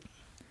very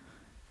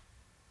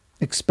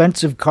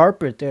expensive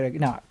carpet there.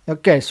 No,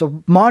 okay,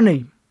 so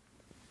money.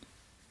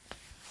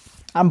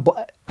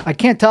 I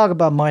can't talk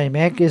about money,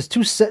 man. It's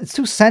too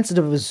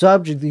sensitive of a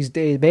subject these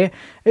days, man.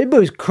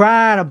 Everybody's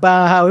crying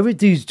about how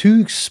everything's too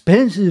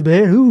expensive,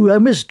 man. Ooh, I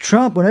miss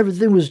Trump when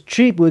everything was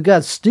cheap. We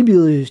got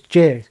stimulus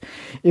checks,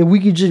 and we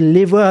could just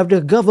live off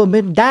the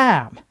government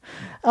dime.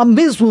 I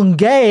miss when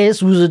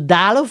gas was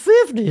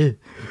 $1.50,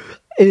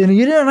 and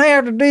you didn't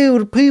have to deal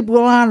with people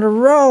on the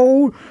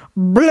road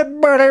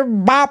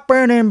blipping,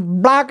 bopping,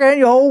 and blocking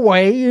your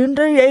way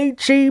into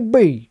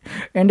HEB.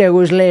 And there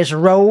was less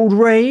road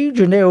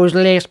rage, and there was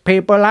less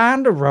people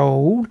on the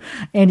road,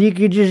 and you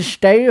could just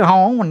stay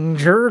home and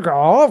jerk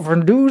off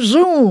and do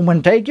Zoom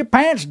and take your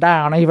pants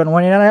down even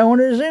when you're not on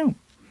the Zoom.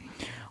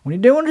 When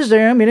you're doing the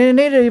Zoom, you didn't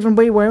need to even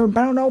be wearing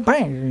no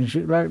pants and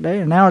shit like that.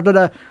 And now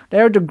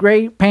there's the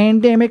great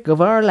pandemic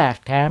of our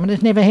lifetime, and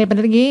it's never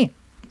happened again.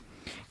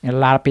 And a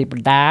lot of people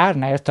died,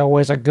 and that's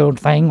always a good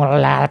thing when a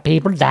lot of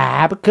people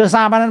die, because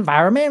I'm an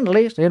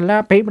environmentalist, and a lot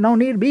of people don't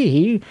need to be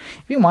here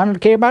if you want to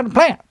care about the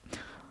planet.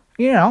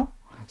 You know?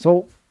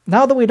 So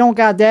now that we don't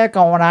got that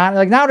going on,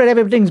 like now that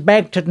everything's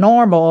back to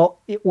normal,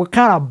 we're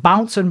kind of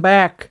bouncing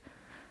back.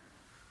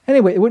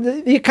 Anyway,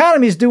 the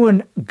economy's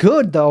doing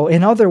good, though,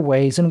 in other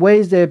ways, in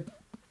ways that,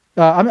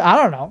 I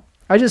don't know.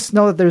 I just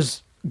know that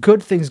there's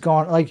good things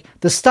going on. Like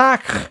the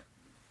stock,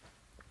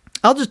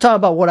 I'll just talk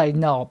about what I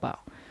know about.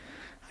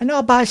 I know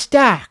about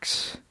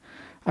stocks.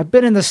 I've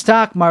been in the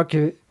stock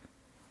market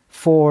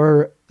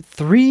for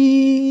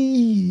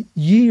 3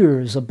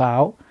 years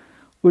about,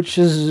 which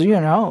is,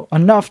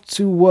 enough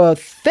to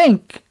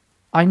think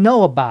I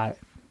know about it.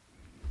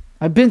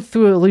 I've been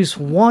through at least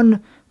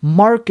one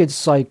market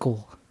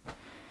cycle.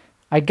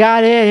 I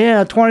got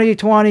in,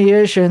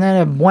 2020-ish, and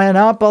then it went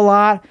up a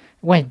lot,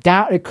 went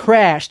down, it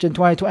crashed in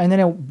 2020, and then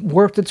it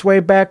worked its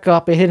way back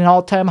up. It hit an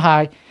all-time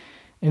high.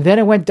 And then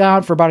it went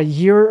down for about a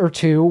year or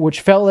two,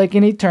 which felt like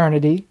an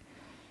eternity.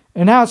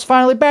 And now it's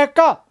finally back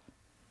up.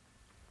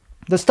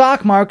 The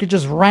stock market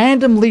just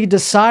randomly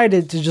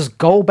decided to just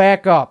go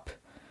back up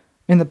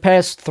in the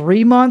past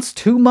 3 months,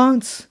 2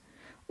 months.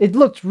 It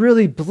looked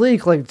really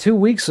bleak like 2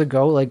 weeks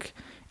ago. Like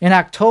in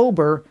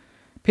October,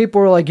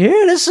 people were like, yeah,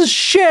 this is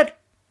shit.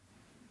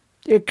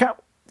 It's going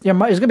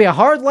to be a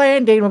hard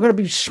landing. We're going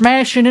to be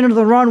smashing into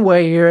the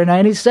runway here in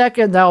any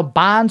second. Now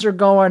bonds are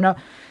going up.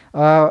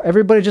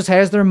 Everybody just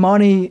has their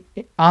money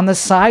on the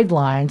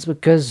sidelines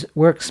because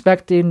we're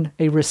expecting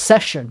a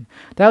recession.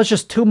 That was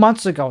just 2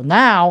 months ago.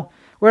 Now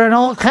we're at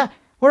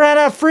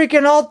a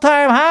freaking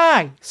all-time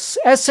high.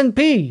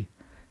 S&P,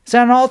 it's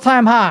at an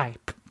all-time high,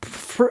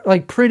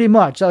 like pretty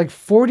much like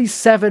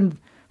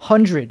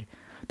 4,700.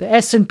 The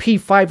S&P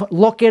 500.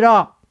 Look it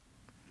up.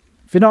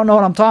 If you don't know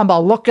what I'm talking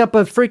about, look up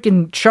a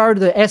freaking chart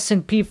of the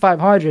S&P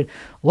 500.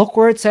 Look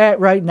where it's at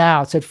right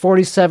now. It's at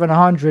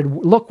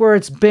 4,700. Look where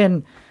it's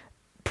been.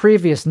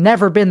 Previous,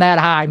 never been that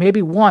high.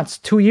 Maybe once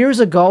 2 years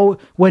ago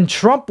when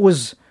Trump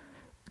was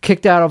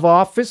kicked out of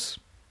office.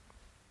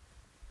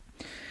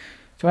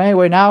 So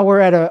anyway, now we're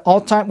at all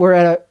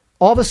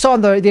of a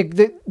sudden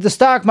the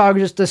stock market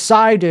just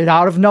decided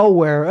out of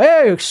nowhere,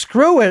 hey,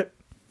 screw it,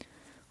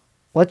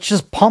 let's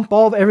just pump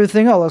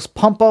everything up. Let's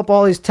pump up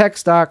all these tech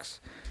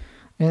stocks.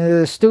 And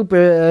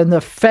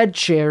the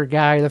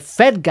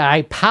Fed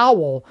guy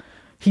Powell,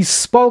 he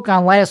spoke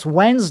on last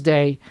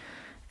Wednesday.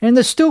 And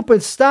the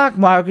stupid stock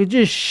market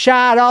just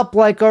shot up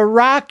like a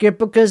rocket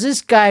because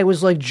this guy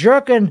was like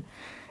jerking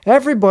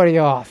everybody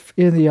off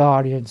in the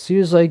audience. He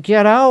was like,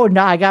 no,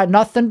 I got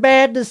nothing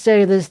bad to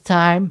say this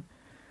time.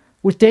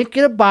 We're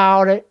thinking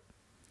about it.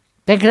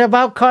 Thinking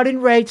about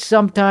cutting rates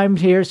sometimes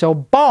here. So,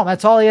 boom,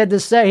 that's all he had to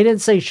say. He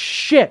didn't say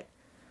shit.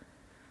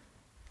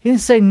 He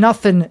didn't say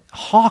nothing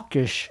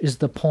hawkish is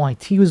the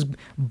point. He was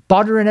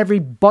buttering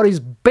everybody's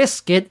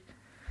biscuit.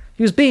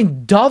 He was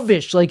being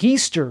dovish like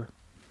Easter.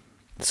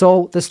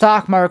 So the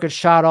stock market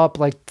shot up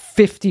like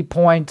 50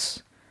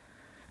 points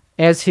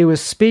as he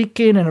was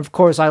speaking. And of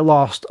course, I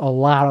lost a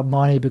lot of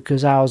money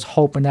because I was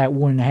hoping that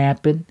wouldn't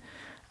happen.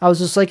 I was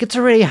just like, it's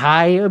already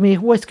high. I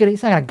mean, it's not going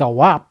to go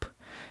up.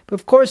 But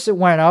of course it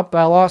went up.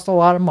 I lost a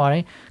lot of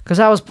money because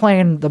I was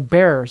playing the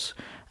bears.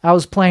 I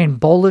was playing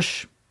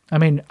bullish. I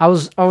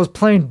was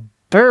playing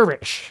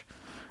bearish.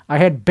 I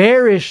had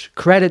bearish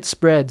credit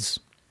spreads.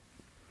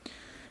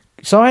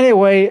 So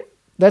anyway,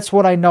 that's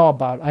what I know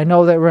about. I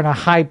know that we're in a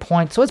high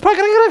point. So it's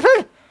probably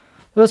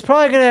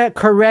going to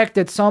correct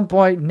at some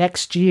point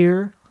next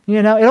year.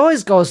 It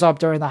always goes up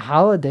during the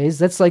holidays.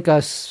 That's like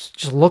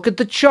just look at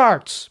the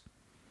charts.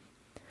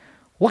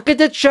 Look at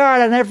the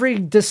chart, and every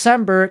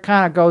December it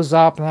kind of goes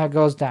up and then it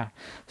goes down.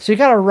 So you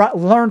got to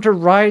learn to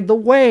ride the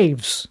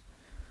waves.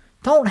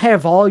 Don't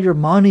have all your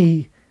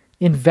money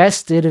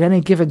invested at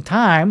any given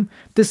time.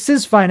 This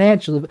is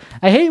financial.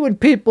 I hate when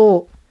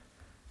people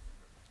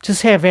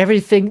just have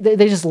everything.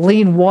 They just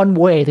lean one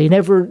way. They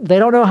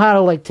don't know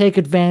how to take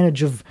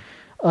advantage of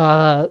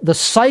the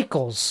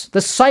cycles.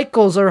 The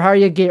cycles are how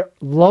you get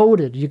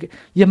loaded.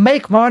 You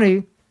make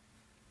money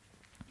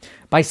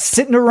by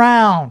sitting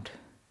around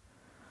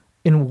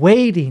and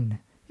waiting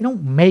You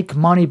don't make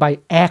money by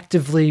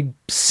actively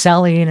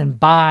selling and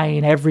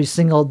buying every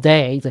single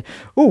day. It's like,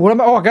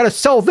 I got to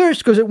sell this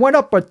because it went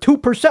up by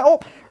 2%. Oh,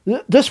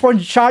 this one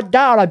shot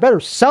down. I better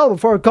sell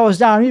before it goes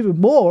down even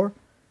more.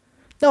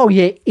 No,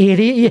 you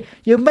idiot.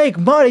 You make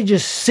money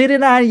just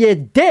sitting on your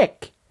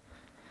dick.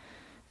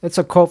 That's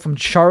a quote from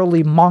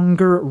Charlie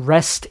Munger.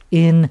 Rest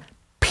in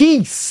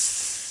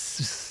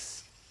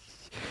peace.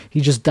 He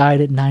just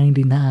died at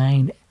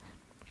 99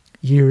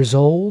 years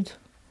old.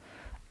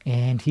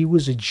 And he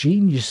was a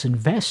genius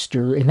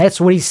investor. And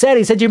that's what he said.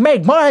 He said, you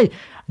make money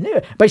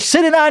by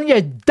sitting on your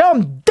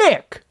dumb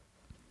dick.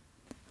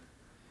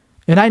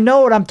 And I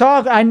know what I'm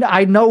talking.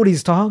 I know what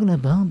he's talking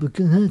about.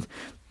 Because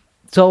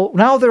so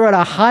now they're at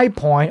a high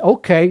point.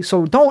 Okay,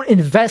 so don't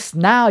invest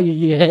now,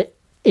 you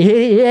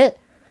idiot.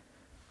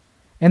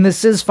 And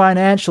this is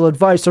financial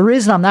advice. The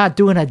reason I'm not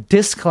doing a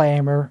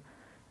disclaimer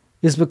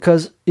is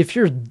because if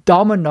you're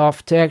dumb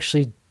enough to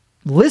actually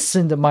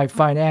listen to my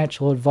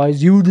financial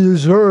advice, you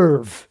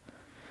deserve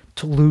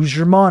to lose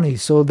your money.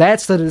 So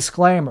that's the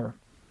disclaimer.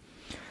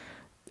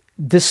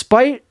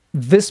 Despite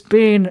this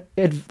being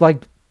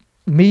like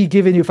me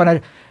giving you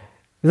financial,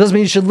 it doesn't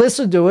mean you should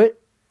listen to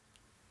it.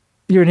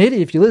 You're an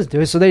idiot if you listen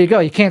to it. So there you go.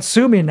 You can't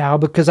sue me now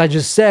because I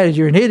just said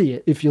you're an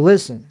idiot if you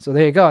listen. So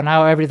there you go.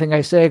 Now everything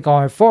I say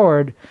going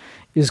forward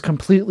is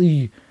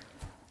completely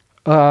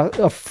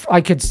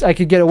I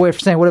could get away from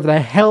saying whatever the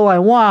hell I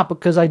want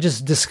because I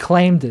just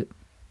disclaimed it.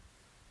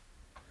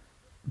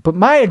 But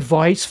my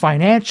advice,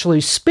 financially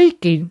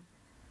speaking,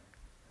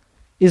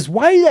 is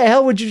why the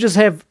hell would you just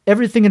have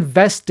everything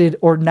invested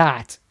or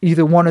not?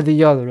 Either one or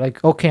the other.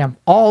 Like, okay, I'm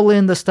all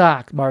in the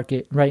stock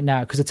market right now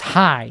because it's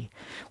high.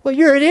 Well,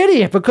 you're an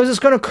idiot because it's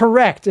going to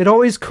correct. It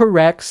always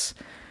corrects.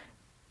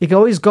 It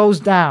always goes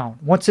down.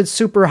 Once it's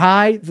super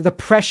high, the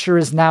pressure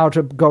is now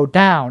to go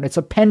down. It's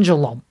a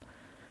pendulum.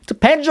 It's a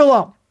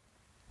pendulum.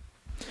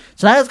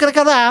 So now it's going to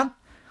go down.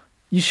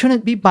 You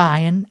shouldn't be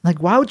buying.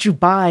 Like, why would you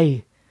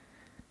buy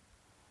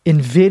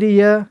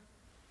NVIDIA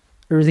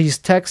or these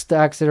tech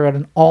stocks that are at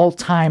an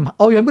all-time?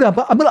 Oh, yeah, I'm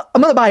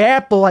gonna buy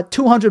Apple at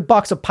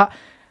 $200 a pop.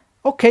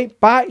 Okay,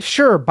 buy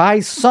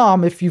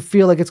some if you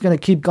feel like it's gonna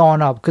keep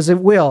going up, because it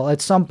will at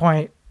some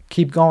point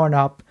keep going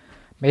up.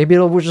 Maybe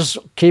it'll just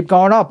keep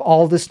going up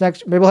all this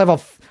next. Maybe we'll have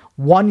a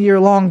 1 year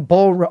long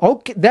bull run.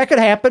 Okay, that could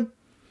happen.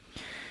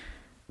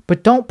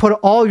 But don't put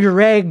all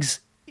your eggs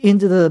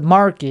into the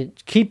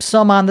market. Keep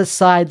some on the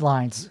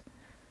sidelines.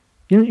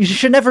 You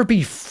should never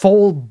be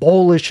full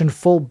bullish and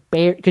full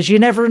bear because you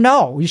never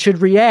know. You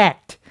should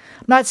react.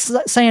 I'm not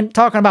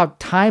talking about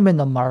time in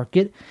the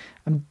market.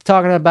 I'm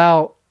talking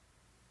about,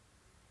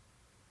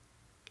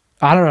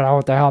 I don't know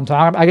what the hell I'm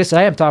talking about. I guess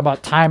I am talking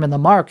about time in the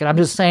market. I'm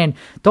just saying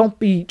don't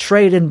be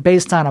trading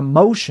based on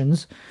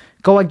emotions.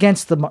 Go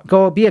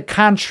be a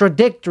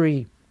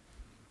contradictory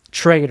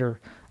trader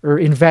or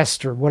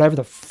investor, whatever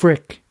the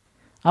frick.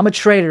 I'm a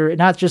trader,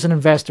 not just an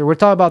investor. We're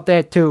talking about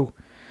that too.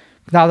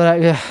 Now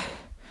that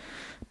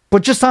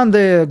but just on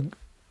the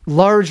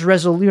large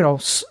low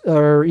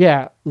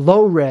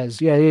res.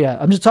 Yeah.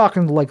 I'm just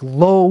talking like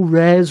low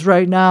res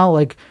right now,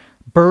 like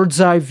bird's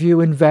eye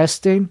view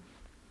investing.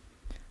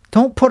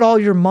 Don't put all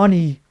your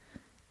money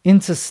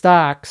into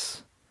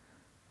stocks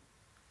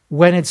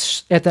when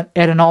it's at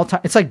an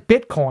all-time. It's like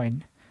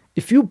Bitcoin.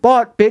 If you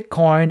bought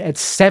Bitcoin at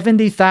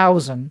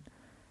 70,000,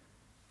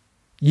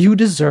 you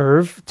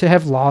deserve to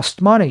have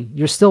lost money.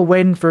 You're still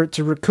waiting for it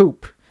to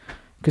recoup.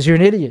 Because you're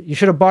an idiot. You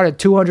should have bought it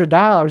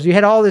 $200. You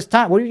had all this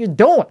time. What are you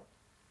doing?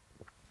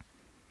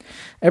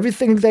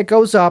 Everything that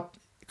goes up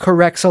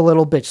corrects a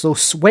little bit. So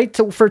wait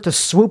for it to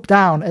swoop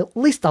down at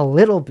least a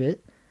little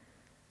bit.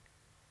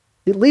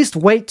 At least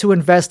wait to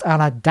invest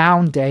on a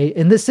down day.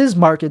 And this is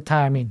market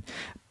timing.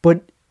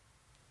 But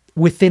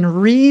within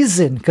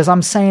reason. Because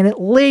I'm saying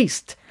at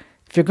least.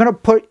 If you're going to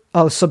put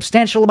a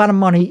substantial amount of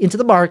money into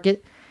the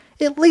market,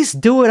 at least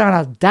do it on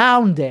a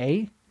down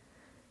day.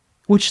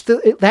 Which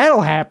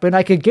that'll happen.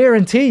 I could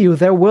guarantee you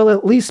there will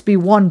at least be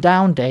one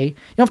down day. You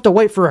don't have to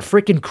wait for a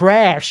freaking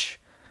crash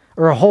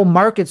or a whole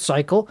market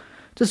cycle.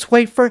 Just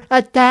wait for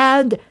a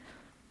down day.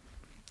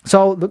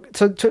 So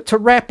to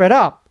wrap it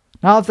up,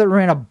 now that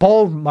we're in a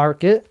bull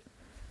market,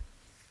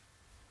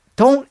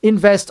 don't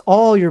invest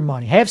all your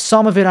money. Have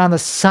some of it on the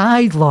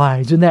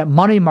sidelines in that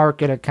money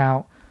market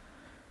account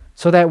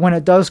so that when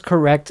it does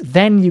correct,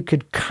 then you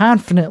could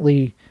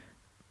confidently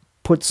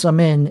put some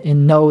in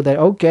and know that,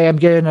 okay, I'm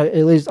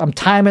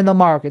timing the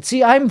market.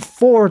 See, I'm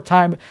for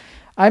time.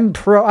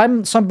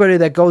 I'm somebody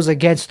that goes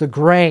against the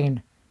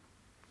grain.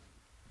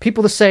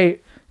 People that say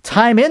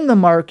time in the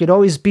market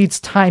always beats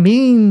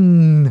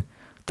timing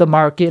the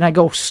market. And I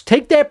go,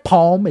 take that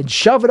poem and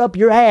shove it up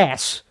your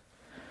ass.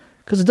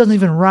 Because it doesn't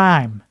even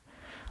rhyme.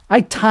 I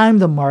time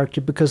the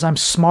market because I'm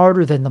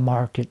smarter than the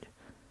market.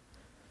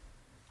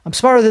 I'm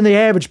smarter than the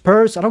average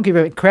person. I don't give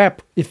a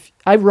crap if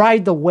I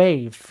ride the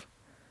wave.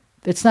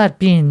 It's not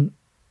being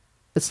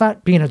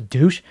a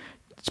douche.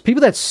 It's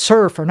people that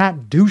surf are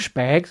not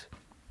douchebags.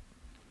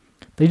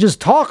 They just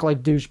talk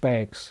like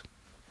douchebags.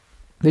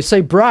 They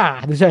say,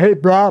 brah. They say, hey,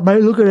 brah,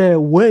 man, look at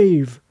that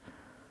wave.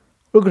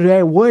 Look at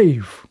that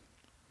wave.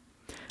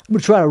 I'm going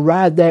to try to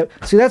ride that.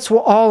 See, that's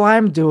what all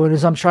I'm doing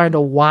is I'm trying to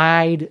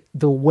ride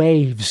the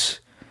waves.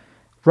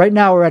 Right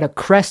now we're at a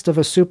crest of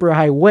a super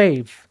high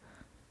wave.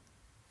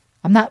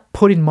 I'm not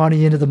putting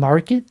money into the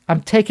market.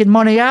 I'm taking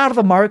money out of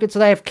the market so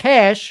that I have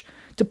cash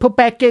to put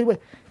back in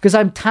because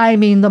I'm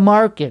timing the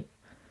market.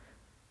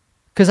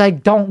 Because I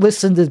don't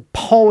listen to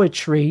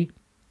poetry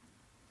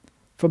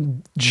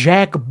from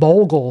Jack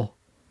Bogle.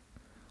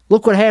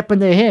 Look what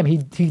happened to him. He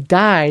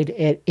died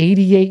at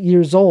 88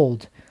 years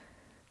old.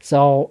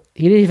 So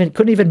he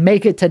couldn't even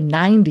make it to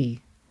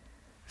 90.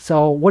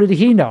 So what did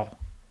he know?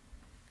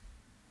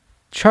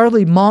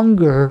 Charlie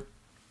Munger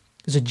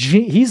is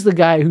he's the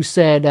guy who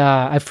said,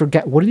 I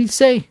forget, what did he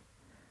say?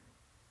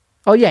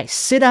 Oh yeah,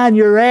 sit on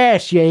your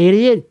ass, you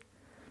idiot.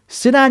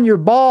 Sit on your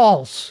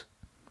balls.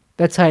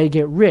 That's how you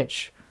get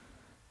rich.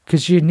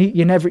 Because you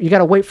got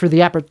to wait for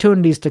the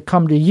opportunities to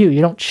come to you.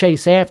 You don't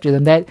chase after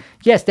them. That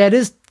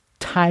is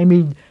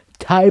timing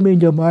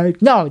the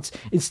market. No,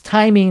 it's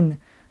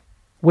timing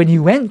when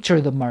you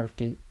enter the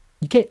market.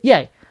 You can't.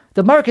 Yeah,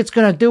 the market's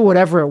gonna do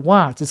whatever it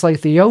wants. It's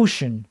like the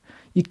ocean.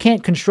 You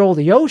can't control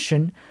the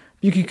ocean.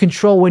 You can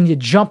control when you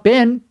jump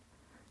in.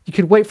 You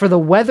could wait for the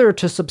weather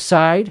to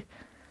subside.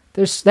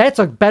 That's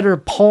a better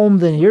poem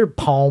than your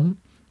poem.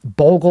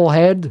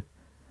 Boglehead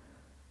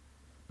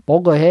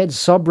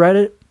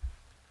subreddit.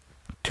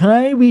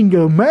 Timing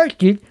the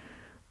market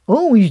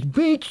always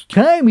beats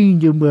timing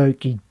the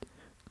market.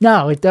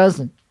 No, it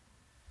doesn't.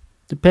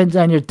 Depends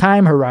on your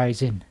time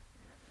horizon.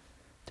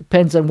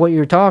 Depends on what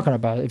you're talking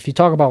about. If you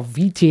talk about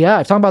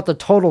VTI, talking about the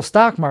total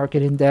stock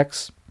market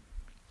index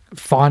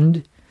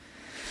fund,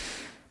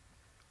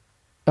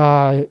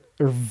 or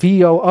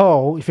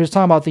VOO, if you're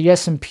talking about the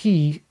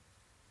S&P,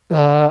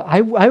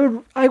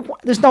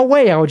 there's no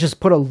way I would just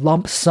put a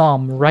lump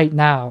sum right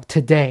now,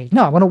 today.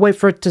 No, I'm going to wait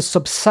for it to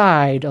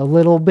subside a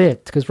little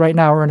bit, because right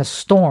now we're in a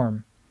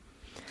storm.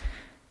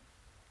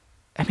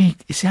 I mean,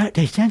 it's not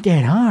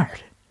that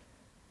hard.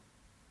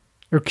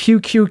 Or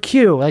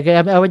QQQ. Like,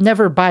 I would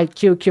never buy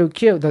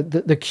QQQ,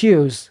 the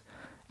Qs.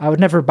 I would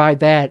never buy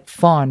that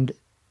fund,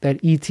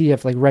 that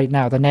ETF, like right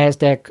now, the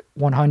NASDAQ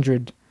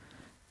 100,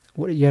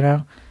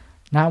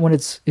 not when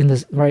it's in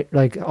this, right,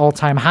 like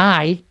all-time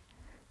high.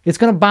 It's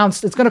going to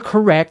bounce. It's going to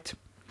correct.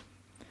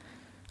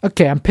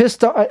 Okay, I'm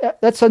pissed off.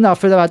 That's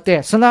enough about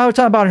that. So now we're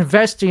talking about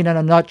investing in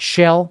a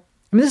nutshell.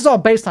 I mean, this is all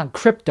based on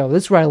crypto.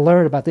 This is where I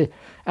learned about this.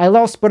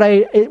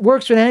 It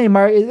works with any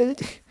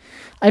market.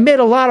 I made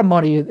a lot of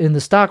money in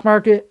the stock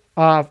market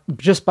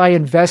just by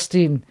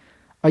investing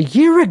a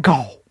year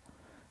ago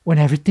when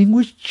everything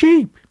was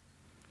cheap.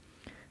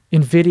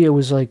 Nvidia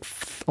was like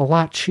a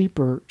lot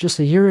cheaper just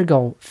a year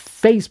ago.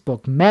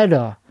 Facebook,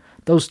 Meta,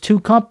 those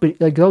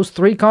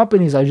three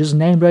companies I just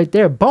named right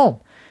there. Boom.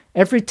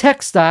 Every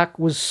tech stock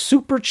was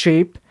super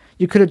cheap.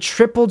 You could have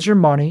tripled your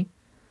money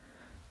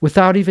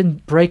without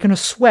even breaking a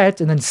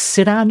sweat and then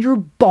sit on your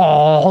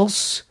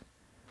balls.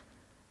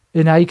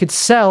 And now you could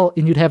sell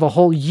and you'd have a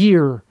whole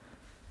year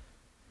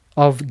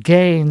of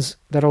gains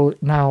that are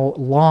now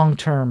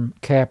long-term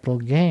capital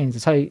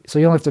gains. So you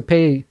don't have to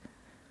pay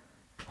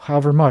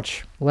however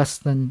much, less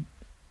than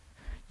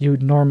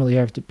you'd normally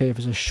have to pay if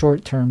it's a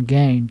short-term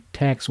gain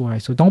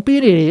tax-wise. So don't be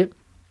an idiot.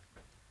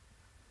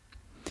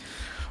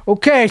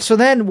 Okay, so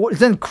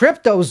then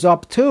crypto's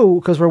up too,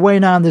 because we're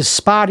waiting on this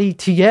spot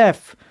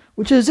ETF,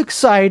 which is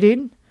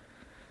exciting,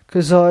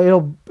 because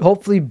it'll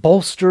hopefully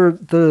bolster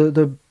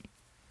the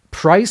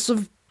price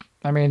of,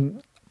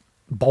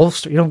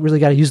 bolster. You don't really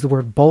got to use the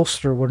word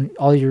bolster when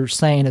all you're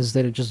saying is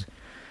that it just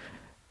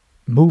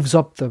moves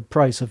up the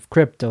price of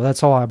crypto.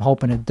 That's all I'm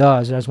hoping it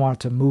does. I just want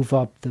it to move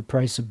up the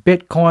price of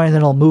Bitcoin, then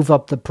it'll move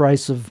up the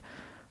price of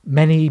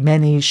many,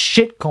 many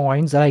shit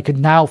coins that I could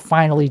now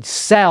finally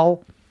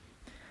sell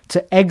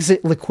to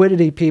exit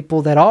liquidity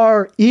people that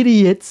are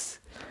idiots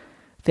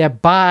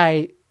that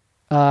buy,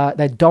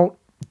 that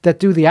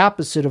do the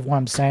opposite of what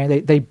I'm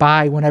saying. They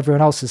buy when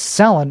everyone else is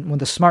selling, when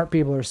the smart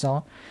people are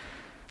selling.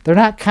 They're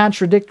not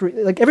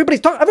contradictory. Like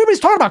everybody's talking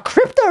about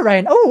crypto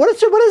right now. Oh, what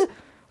is it?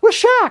 What a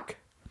shock.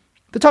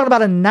 They're talking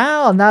about it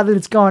now that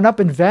it's going up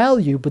in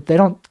value, but they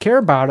don't care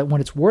about it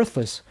when it's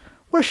worthless.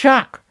 What a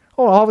shock.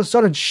 Oh, all of a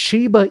sudden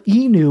Shiba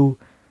Inu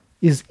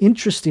is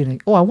interesting.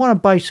 Oh, I want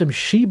to buy some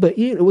Shiba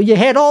Inu. Well, you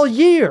had all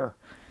year.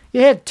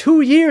 You had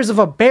 2 years of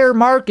a bear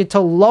market to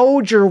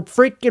load your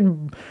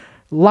freaking,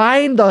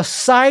 line the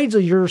sides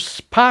of your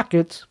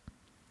pockets.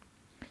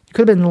 You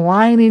could have been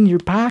lining your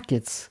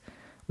pockets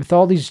with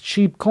all these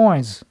cheap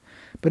coins.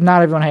 But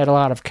not everyone had a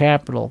lot of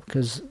capital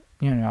because,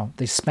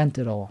 they spent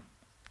it all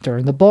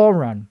during the bull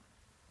run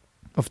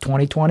of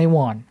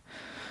 2021.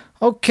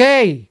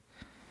 Okay.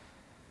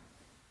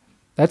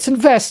 That's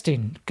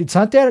investing. It's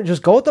not that.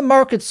 Just go with the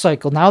market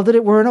cycle. Now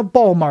that we're in a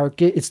bull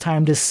market, it's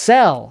time to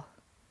sell,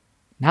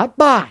 not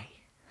buy.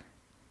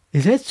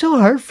 Is that so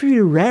hard for you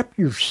to wrap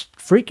your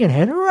freaking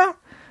head around?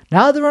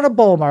 Now they're in a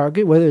bull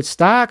market, whether it's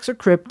stocks or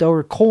crypto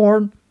or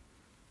corn.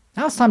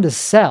 Now it's time to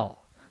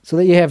sell so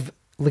that you have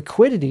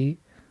liquidity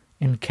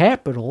and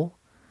capital,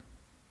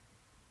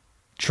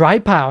 dry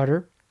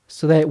powder,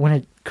 so that when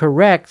it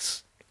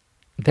corrects,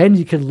 then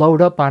you could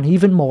load up on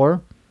even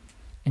more.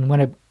 And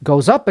when it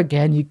goes up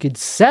again, you could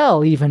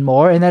sell even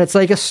more. And then it's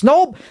like a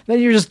snow.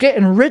 Then you're just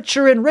getting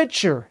richer and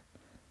richer.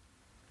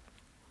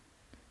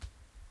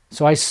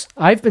 So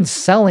I've been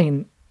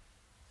selling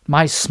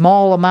the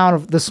small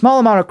amount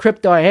of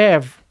crypto I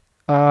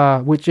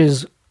have, which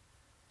is,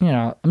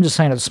 I'm just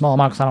saying it's a small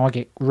amount because I don't want to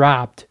get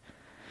robbed.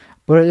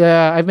 But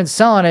I've been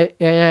selling it,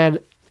 and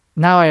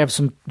now I have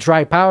some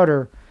dry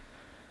powder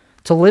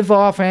to live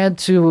off, and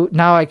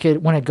now I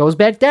could, when it goes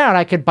back down,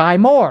 I could buy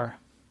more.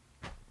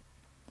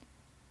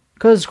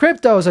 Because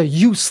crypto is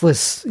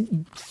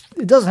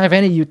it doesn't have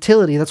any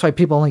utility. That's why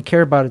people only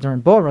care about it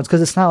during bull runs,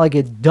 because it's not like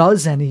it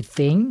does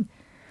anything.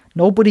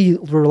 Nobody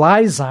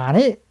relies on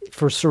it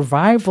for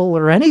survival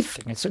or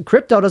anything.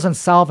 Crypto doesn't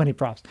solve any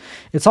problems.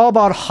 It's all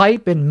about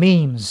hype and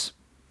memes.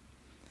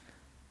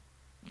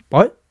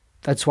 But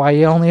that's why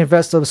you only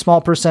invest a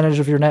small percentage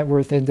of your net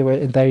worth into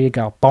it, and there you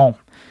go. Boom.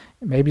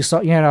 Maybe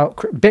so.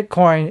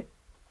 Bitcoin.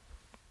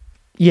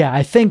 Yeah,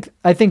 I think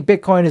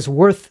Bitcoin is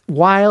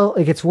worthwhile.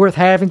 Like, it's worth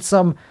having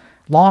some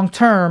long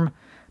term,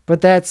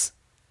 but that's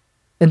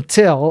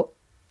until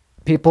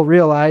people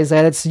realize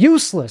that it's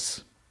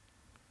useless.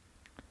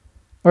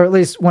 Or at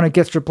least when it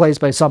gets replaced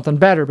by something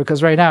better,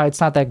 because right now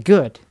it's not that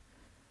good.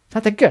 It's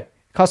not that good.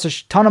 It costs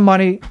a ton of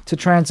money to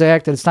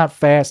transact, and it's not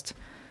fast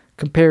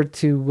compared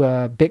to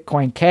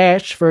Bitcoin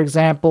Cash, for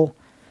example.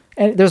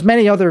 And there's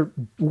many other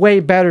way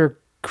better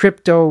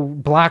crypto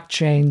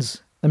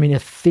blockchains. I mean,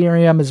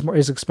 Ethereum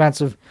is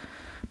expensive,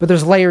 but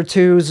there's layer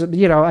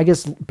 2s. I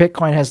guess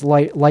Bitcoin has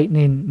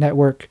Lightning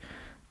Network,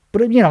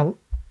 but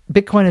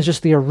Bitcoin is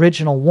just the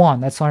original one.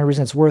 That's the only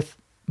reason it's worth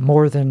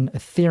more than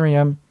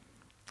Ethereum.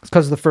 It's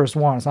because of the first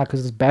one. It's not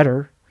because it's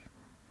better.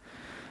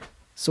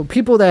 So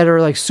people that are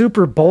like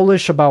super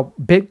bullish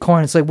about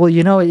Bitcoin, it's like, well,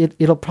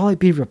 it'll probably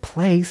be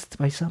replaced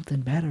by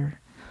something better.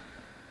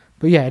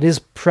 But yeah, it is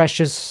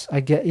precious.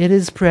 It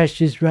is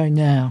precious right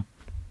now.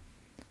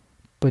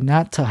 But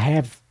not to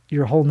have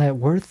your whole net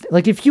worth.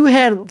 Like, if you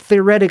had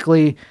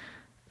theoretically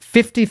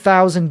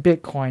 50,000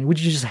 Bitcoin, would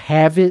you just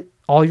have it,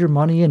 all your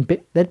money in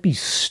Bitcoin? That'd be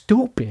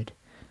stupid.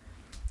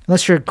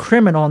 Unless you're a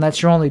criminal and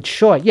that's your only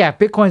choice. Yeah,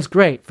 Bitcoin's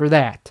great for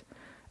that.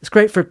 It's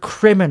great for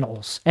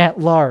criminals at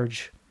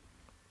large.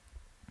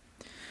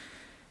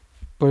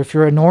 But if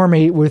you're a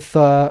normie with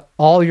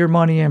all your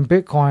money in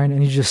Bitcoin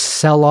and you just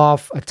sell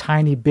off a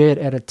tiny bit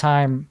at a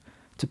time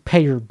to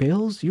pay your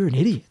bills, you're an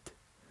idiot.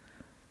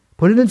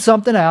 Put it in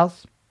something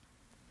else.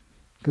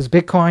 Because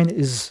Bitcoin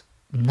is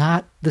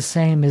not the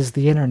same as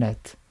the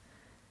internet.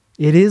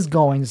 It is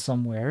going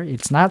somewhere.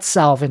 It's not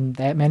solving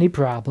that many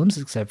problems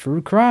except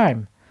for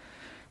crime.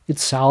 It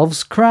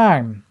solves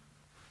crime.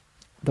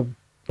 The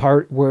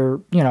part where,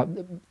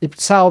 it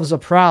solves a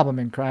problem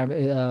in crime.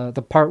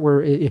 The part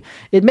where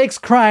it makes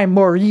crime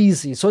more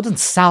easy. So it doesn't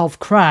solve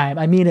crime.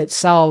 I mean, it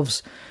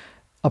solves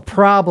a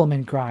problem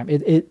in crime.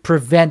 It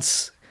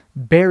prevents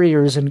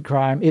barriers in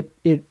crime.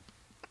 It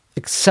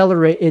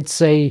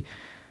accelerates. It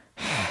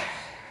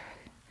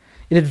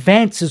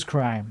advances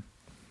crime.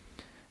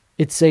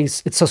 It's a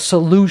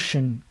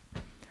solution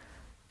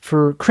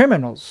for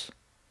criminals.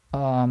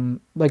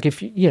 Like,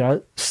 if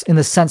in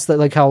the sense that,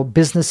 like, how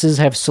businesses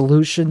have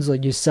solutions,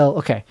 like you sell,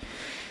 okay,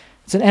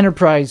 it's an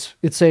enterprise,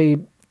 it's a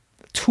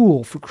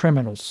tool for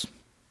criminals.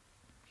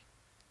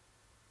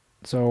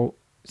 So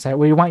is that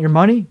where you want your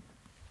money?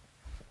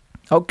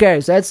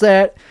 Okay, so that's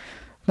that.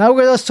 Now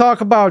let's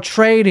talk about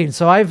trading.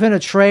 So I've been a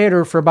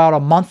trader for about a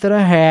month and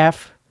a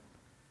half.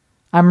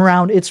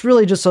 It's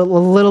really just a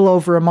little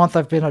over a month.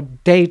 I've been a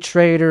day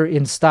trader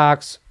in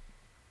stocks,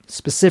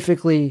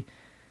 specifically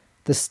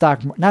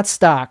the not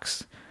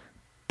stocks,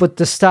 but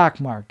the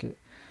stock market,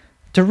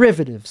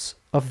 derivatives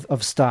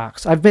of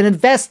stocks. I've been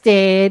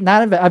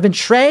I've been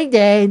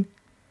trading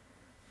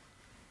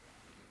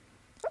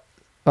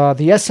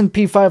the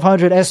S&P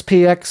 500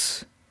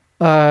 SPX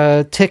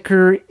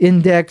ticker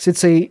index.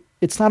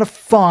 It's not a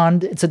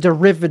fund, it's a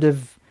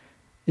derivative.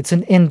 It's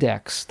an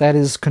index that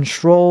is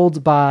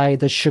controlled by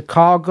the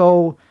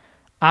Chicago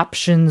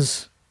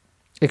Options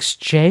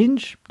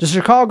Exchange, the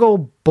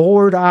Chicago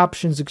Board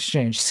Options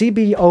Exchange,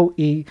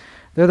 CBOE.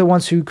 They're the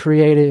ones who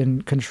create it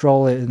and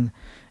control it. And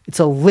it's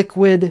a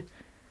liquid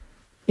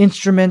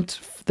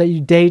instrument that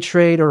you day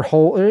trade or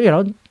hold,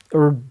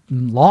 or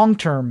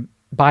long-term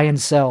buy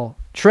and sell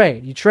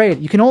trade. You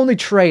trade. You can only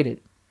trade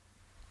it.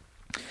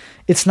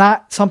 It's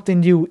not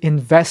something you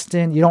invest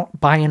in. You don't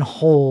buy and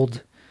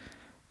hold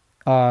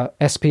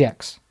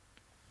SPX.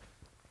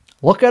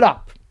 Look it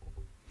up.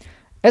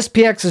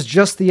 SPX is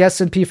just the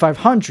S&P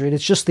 500.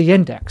 It's just the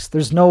index.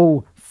 There's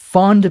no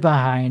fund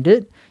behind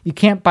it. You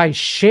can't buy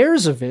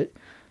shares of it.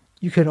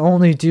 You can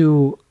only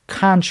do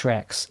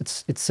contracts.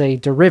 It's a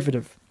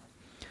derivative.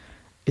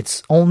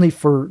 It's only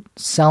for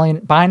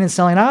buying and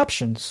selling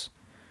options.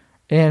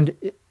 And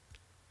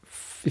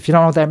if you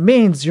don't know what that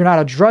means, you're not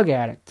a drug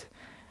addict.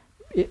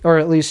 Or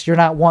at least you're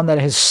not one that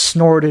has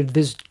snorted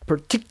this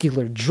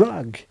particular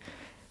drug.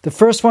 The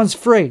first one's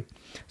free.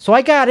 So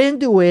I got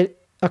into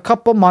it a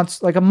couple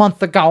months, like a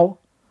month ago.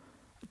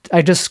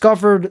 I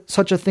discovered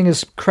such a thing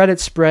as credit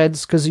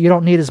spreads because you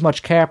don't need as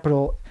much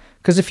capital.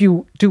 Because if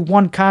you do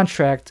one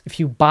contract, if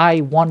you buy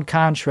one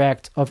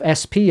contract of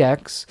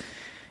SPX,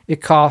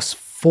 it costs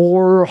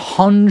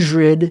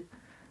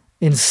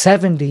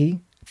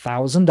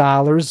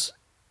 $470,000.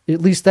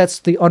 At least that's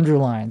the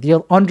underline.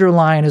 The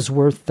underline is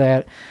worth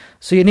that.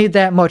 So you need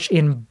that much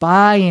in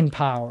buying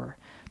power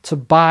to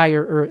buy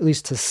or at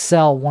least to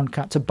sell one.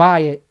 To buy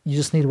it, you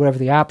just need whatever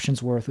the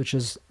option's worth, which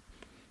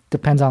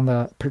depends on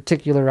the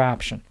particular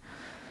option.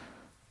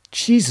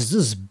 Jesus,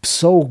 this is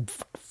so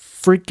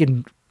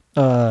freaking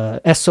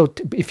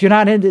if you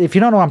don't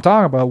know what I'm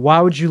talking about,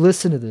 why would you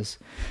listen to this?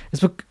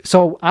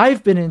 So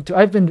I've been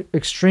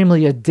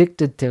extremely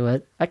addicted to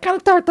it. I kind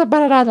of talked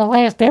about it on the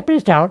last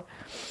episode.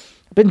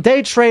 I've been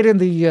day trading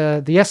the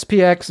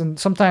SPX and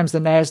sometimes the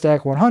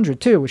NASDAQ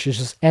 100 too, which is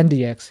just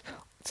NDX.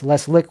 It's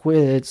less liquid.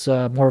 It's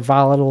more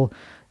volatile.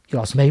 You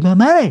also make more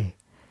money.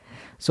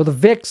 So the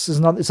VIX is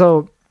not.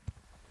 So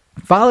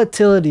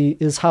volatility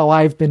is how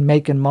I've been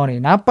making money,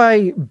 not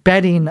by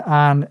betting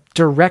on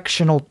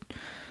directional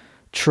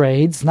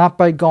trades, not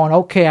by going,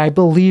 okay, I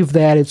believe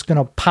that it's going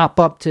to pop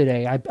up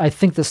today. I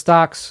think the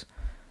stocks,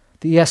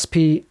 the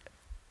SPX,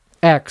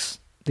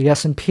 the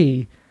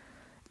S&P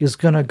is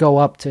going to go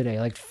up today.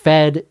 Like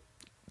Fed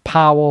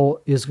Powell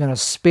is going to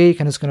speak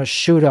and it's going to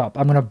shoot up.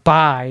 I'm going to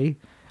buy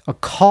a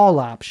call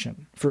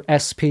option for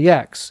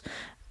SPX.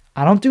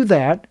 I don't do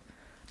that.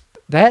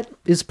 That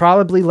is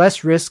probably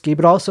less risky,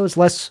 but also it's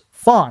less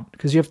fun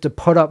because you have to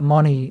put up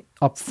money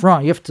up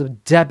front. You have to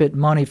debit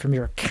money from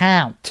your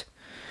account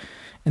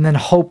and then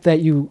hope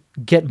that you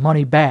get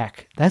money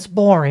back. That's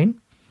boring.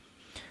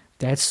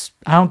 I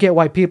don't get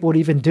why people would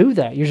even do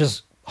that. You're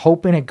just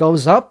hoping it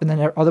goes up, and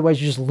then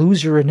otherwise you just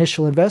lose your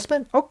initial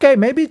investment. Okay,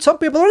 maybe some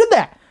people are in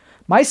that.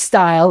 My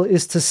style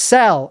is to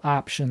sell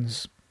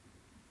options,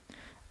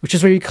 which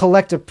is where you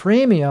collect a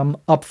premium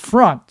up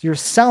front. You're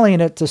selling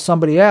it to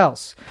somebody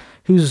else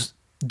who's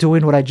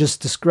doing what I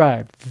just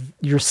described.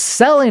 You're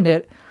selling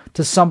it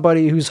to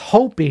somebody who's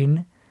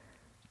hoping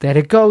that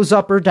it goes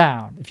up or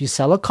down. If you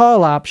sell a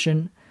call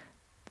option,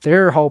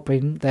 they're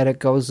hoping that it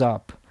goes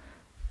up.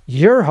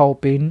 You're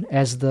hoping,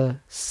 as the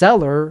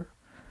seller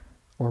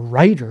or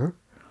writer,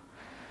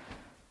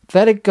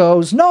 that it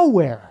goes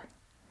nowhere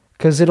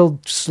because it'll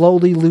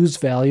slowly lose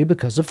value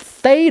because of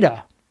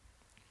theta.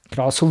 It could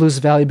also lose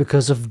value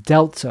because of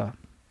delta.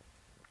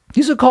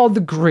 These are called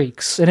the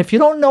Greeks. And if you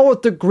don't know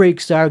what the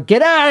Greeks are,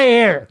 get out of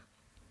here.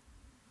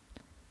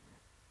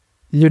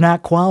 You're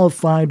not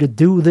qualified to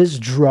do this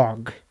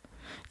drug.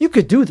 You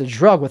could do the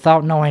drug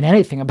without knowing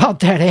anything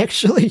about that,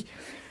 actually.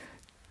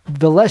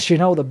 The less you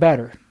know, the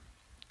better.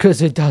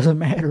 Because it doesn't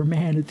matter,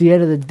 man. At the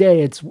end of the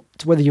day, it's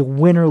whether you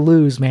win or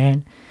lose,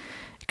 man.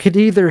 It could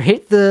either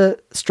hit the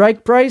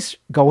strike price,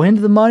 go into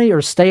the money,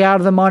 or stay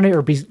out of the money,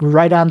 or be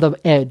right on the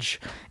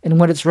edge. And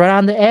when it's right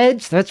on the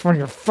edge, that's when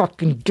you're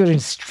fucking getting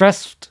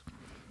stressed.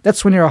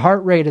 That's when your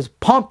heart rate is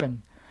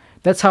pumping.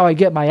 That's how I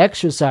get my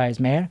exercise,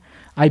 man.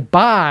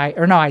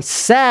 I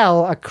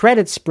sell a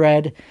credit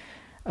spread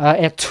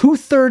at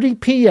 2:30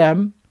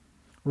 p.m.,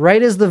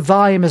 right as the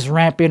volume is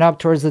ramping up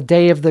towards the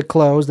day of the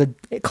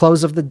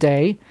close of the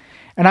day.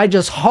 And I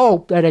just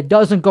hope that it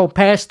doesn't go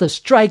past the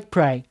strike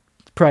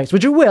price,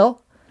 which it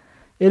will.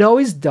 It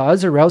always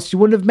does, or else you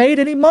wouldn't have made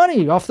any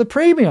money off the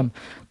premium.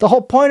 The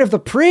whole point of the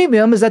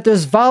premium is that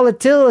there's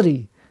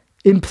volatility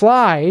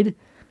implied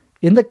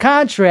in the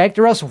contract,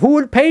 or else who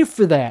would pay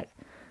for that?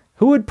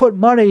 Who would put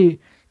money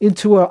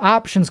into an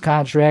options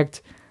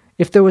contract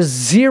if there was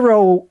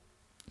zero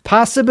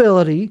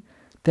possibility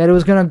that it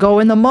was going to go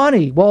in the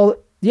money? Well,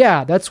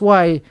 yeah, that's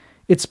why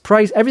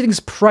everything's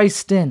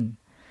priced in.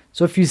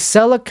 So if you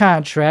sell a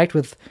contract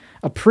with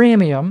a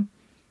premium,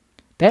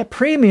 that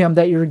premium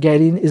that you're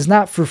getting is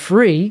not for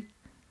free.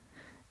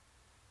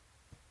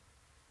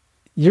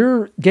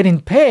 You're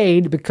getting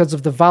paid because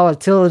of the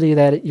volatility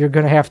that you're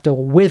going to have to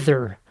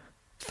wither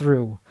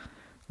through,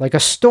 like a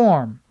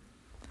storm.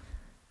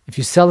 If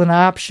you sell an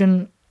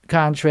option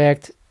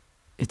contract,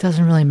 it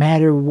doesn't really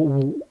matter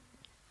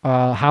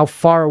how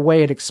far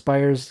away it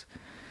expires.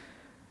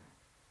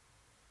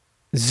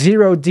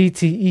 0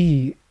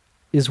 DTE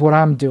is what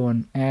I'm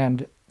doing,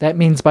 and that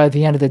means by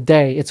the end of the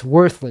day, it's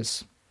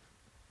worthless.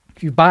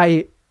 If you buy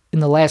it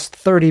in the last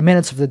 30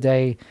 minutes of the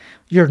day,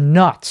 you're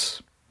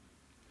nuts.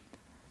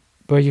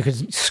 But you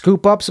can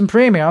scoop up some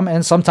premium,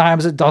 and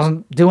sometimes it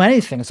doesn't do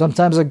anything.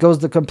 Sometimes it goes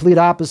the complete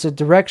opposite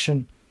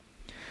direction.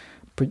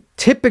 But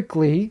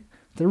typically,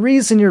 the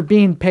reason you're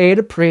being paid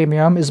a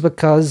premium is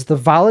because the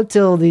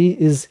volatility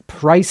is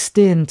priced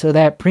into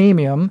that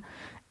premium,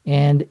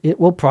 and it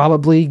will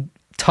probably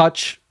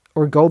touch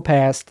or go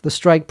past the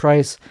strike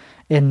price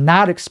and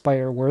not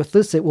expire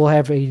worthless. It will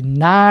have a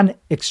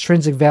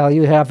non-extrinsic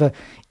value, have an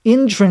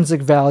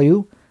intrinsic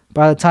value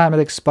by the time it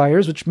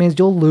expires, which means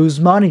you'll lose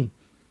money.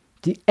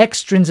 The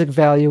extrinsic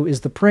value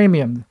is the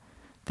premium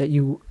that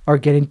you are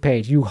getting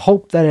paid. You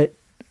hope that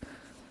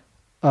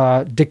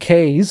it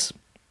decays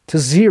to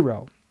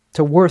zero,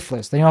 to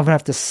worthless. Then you don't even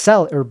have to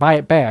sell it or buy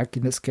it back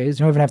in this case.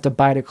 You don't even have to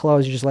buy it at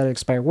close. You just let it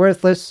expire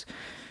worthless.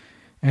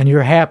 and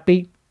you're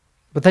happy,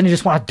 but then you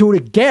just want to do it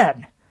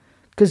again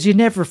because you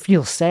never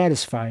feel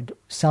satisfied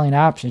selling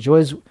options. You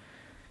always,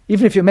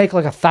 even if you make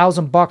like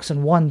 $1,000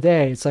 in one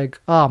day, it's like,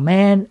 oh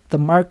man, the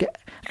market,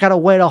 I got to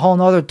wait a whole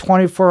nother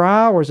 24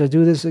 hours to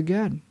do this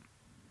again.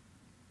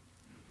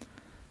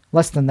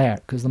 Less than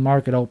that, because the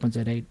market opens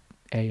at 8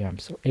 a.m.,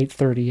 so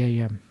 8:30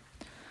 a.m.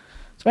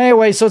 So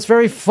anyway, so it's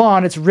very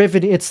fun. It's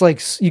riveting. It's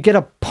like you get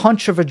a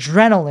punch of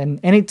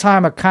adrenaline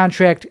anytime a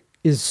contract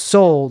is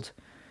sold.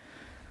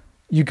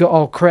 You go,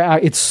 oh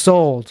crap, it's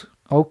sold.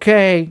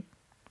 Okay,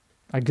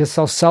 I guess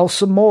I'll sell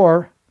some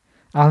more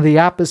on the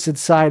opposite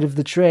side of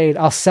the trade.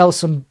 I'll sell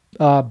some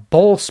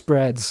bull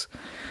spreads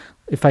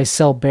if I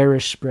sell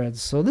bearish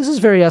spreads. So this is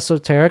very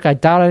esoteric. I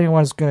doubt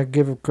anyone's going to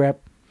give a crap.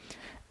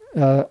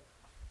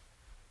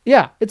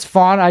 Yeah, it's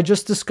fun.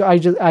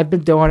 I've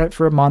been doing it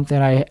for a month,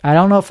 and I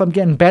don't know if I'm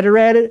getting better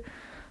at it,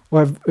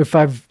 or if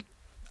I've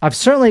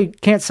certainly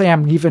can't say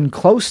I'm even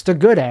close to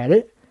good at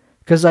it,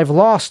 because I've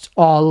lost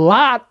a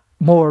lot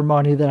more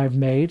money than I've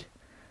made.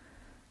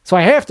 So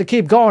I have to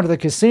keep going to the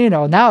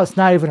casino. Now it's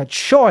not even a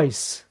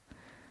choice.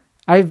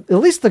 At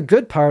least the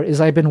good part is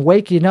I've been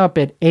waking up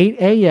at 8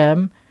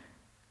 a.m.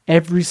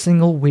 every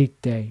single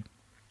weekday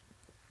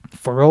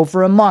for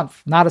over a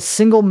month. Not a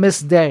single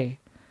missed day.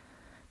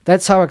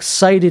 That's how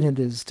exciting it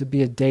is to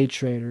be a day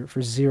trader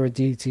for 0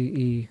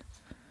 DTE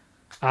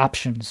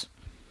options.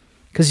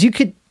 Because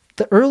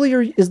the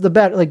earlier is the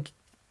better. Like,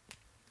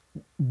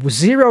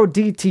 0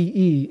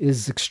 DTE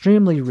is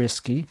extremely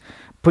risky,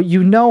 but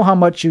you know how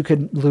much you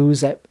could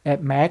lose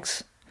at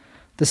max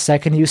the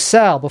second you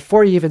sell.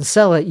 Before you even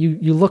sell it,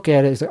 you look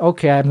at it, it's like,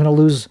 okay, I'm going to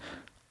lose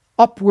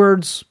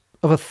upwards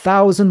of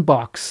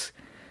 $1,000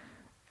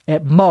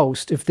 at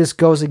most if this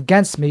goes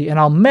against me, and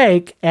I'll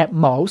make at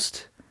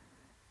most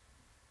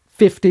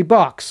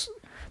 $50.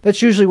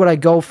 That's usually what I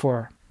go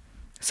for.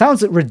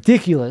 Sounds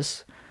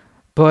ridiculous,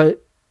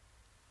 but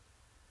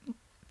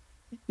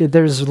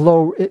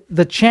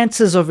the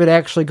chances of it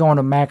actually going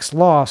to max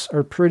loss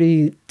are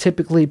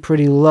typically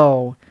pretty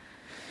low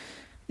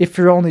if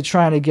you're only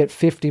trying to get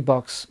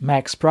 $50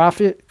 max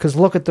profit. Because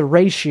look at the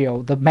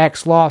ratio. The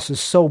max loss is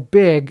so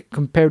big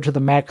compared to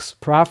the max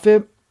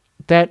profit.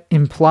 That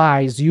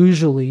implies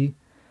usually,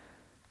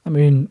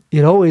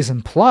 it always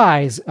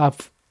implies,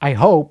 I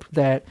hope,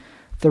 that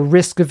the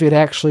risk of it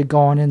actually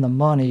going in the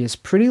money is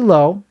pretty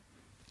low.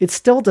 It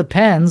still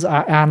depends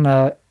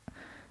on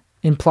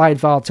implied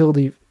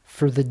volatility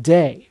for the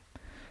day.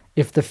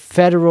 If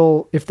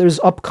there's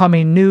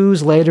upcoming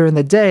news later in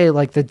the day,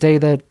 like the day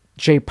that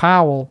Jay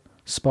Powell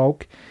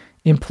spoke,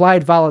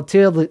 implied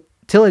volatility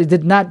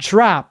did not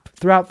drop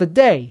throughout the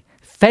day.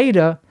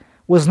 Theta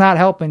was not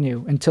helping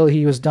you until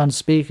he was done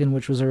speaking,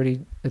 which was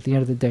already at the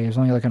end of the day. It was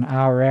only like an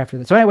hour after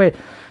that. So anyway,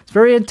 it's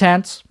very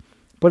intense.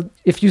 But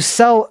if you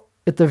sell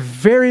at the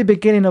very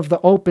beginning of the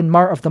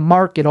of the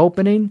market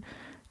opening,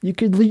 you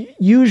could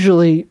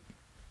usually,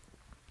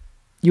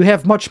 you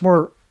have much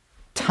more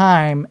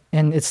time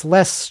and it's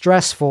less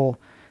stressful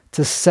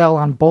to sell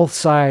on both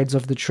sides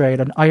of the trade.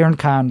 An iron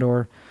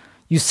condor,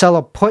 you sell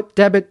a put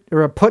debit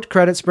or a put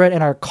credit spread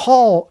and a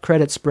call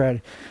credit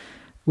spread,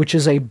 which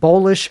is a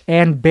bullish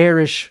and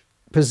bearish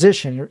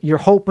position. You're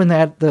hoping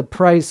that the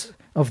price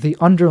of the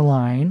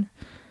underlying,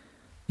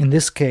 in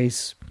this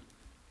case,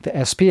 the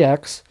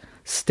SPX,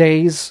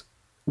 stays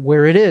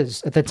where it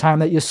is at the time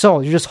that you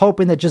sold. You're just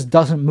hoping that it just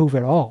doesn't move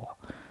at all.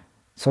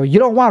 So you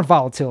don't want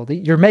volatility.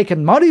 You're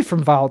making money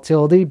from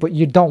volatility, but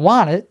you don't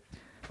want it.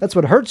 That's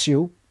what hurts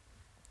you.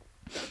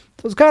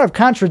 So it's kind of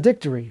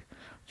contradictory.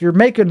 You're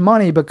making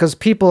money because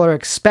people are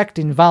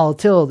expecting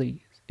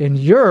volatility, and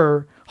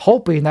you're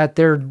hoping that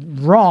they're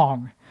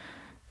wrong.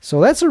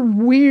 So that's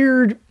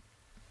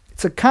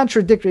it's a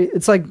contradictory.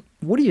 It's like,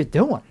 what are you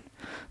doing?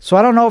 So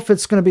I don't know if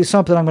it's going to be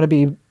something I'm going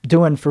to be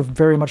doing for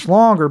very much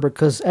longer,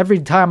 because every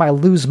time I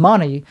lose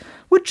money,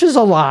 which is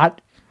a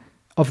lot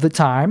of the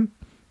time,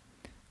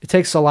 it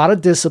takes a lot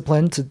of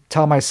discipline to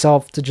tell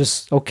myself to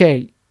just,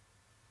 okay,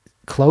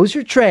 close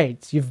your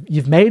trades.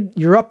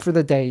 You're up for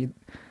the day.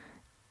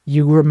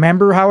 You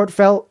remember how it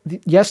felt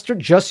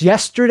just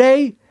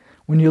yesterday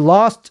when you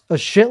lost a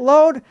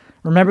shitload?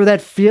 Remember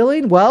that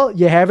feeling? Well,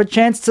 you have a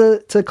chance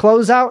to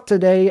close out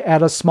today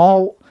at a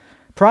small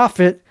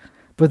profit,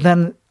 but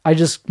then I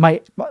just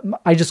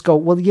go,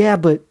 well, yeah,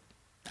 but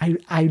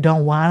I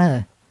don't want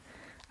to.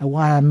 I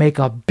want to make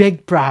a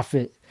big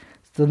profit.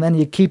 So then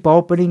you keep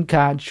opening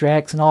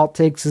contracts, and all it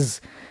takes is,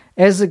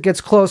 as it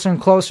gets closer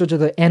and closer to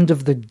the end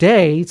of the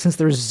day, since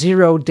there's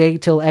 0 day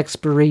till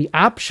expiry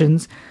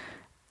options,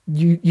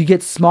 you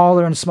get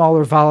smaller and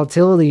smaller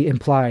volatility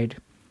implied.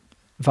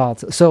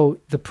 So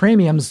the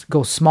premiums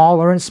go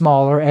smaller and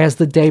smaller as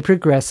the day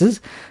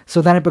progresses.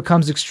 So then it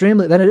becomes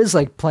then it is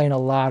like playing a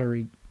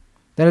lottery.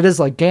 Then it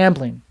is like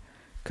gambling,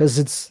 because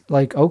it's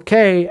like,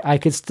 okay, I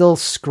could still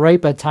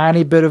scrape a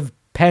tiny bit of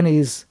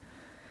pennies.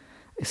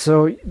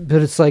 So,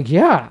 but it's like,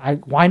 yeah,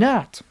 why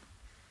not?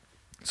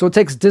 So it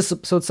takes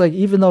discipline. So it's like,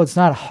 even though it's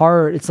not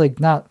hard, it's like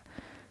not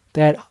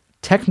that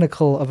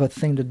technical of a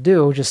thing to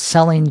do, just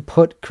selling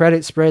put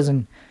credit spreads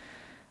and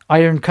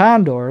iron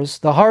condors,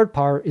 the hard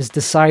part is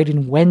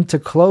deciding when to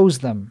close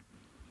them.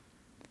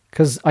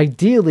 Because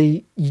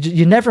ideally,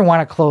 you never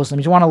want to close them.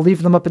 You want to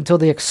leave them up until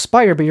they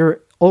expire, but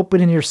you're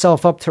opening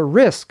yourself up to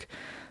risk.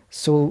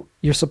 So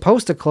you're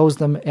supposed to close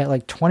them at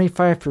like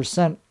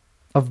 25%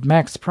 of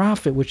max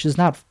profit, which is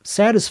not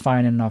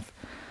satisfying enough.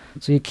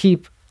 So you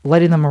keep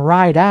letting them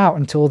ride out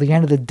until the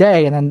end of the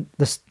day, and then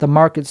the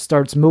market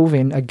starts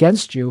moving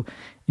against you,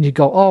 and you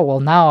go, oh, well,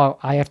 now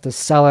I have to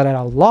sell it at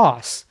a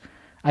loss.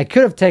 I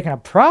could have taken a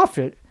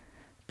profit,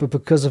 but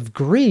because of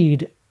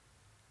greed,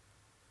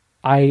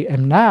 I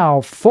am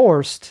now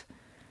forced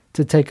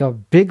to take a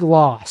big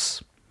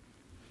loss.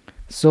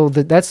 So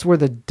that's where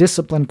the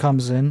discipline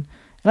comes in.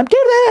 And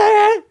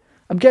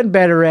I'm getting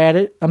better at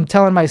it. I'm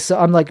telling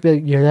myself, I'm like,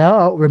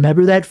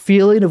 remember that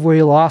feeling of where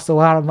you lost a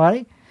lot of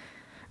money?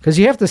 Because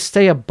you have to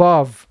stay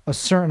above a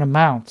certain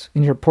amount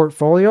in your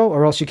portfolio,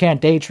 or else you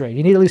can't day trade.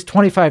 You need at least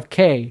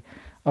 25K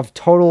of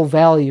total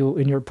value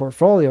in your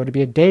portfolio to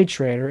be a day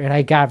trader. And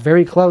I got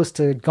very close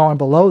to going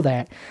below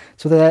that.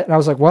 And I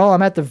was like, well,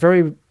 I'm at the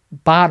very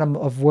bottom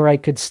of where I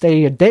could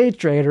stay a day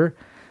trader.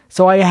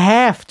 So I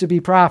have to be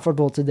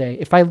profitable today.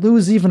 If I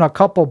lose even a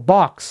couple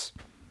bucks,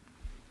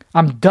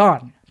 I'm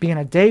done being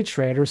a day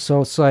trader.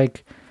 So it's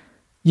like,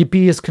 you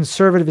be as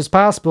conservative as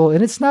possible.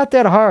 And it's not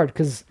that hard,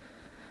 because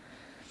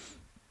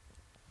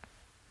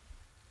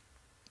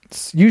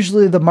it's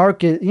usually the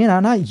market,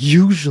 not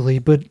usually,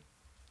 but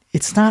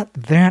it's not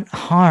that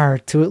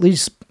hard to at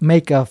least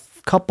make a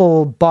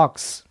couple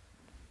bucks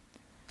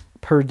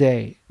per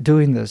day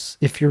doing this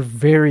if you're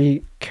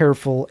very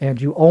careful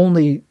and you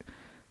only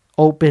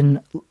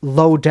open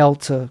low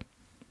delta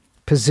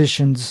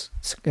positions,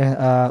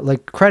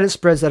 like credit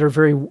spreads that are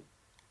very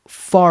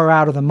far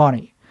out of the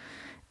money,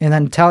 and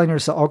then telling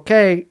yourself,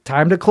 okay,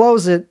 time to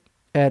close it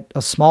at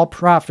a small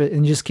profit,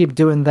 and you just keep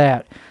doing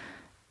that.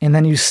 And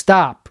then you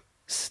stop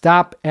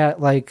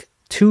at like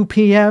 2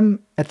 p.m.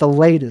 at the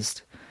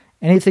latest.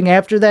 Anything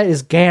after that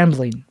is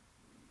gambling.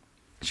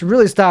 You should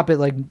really stop at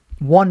like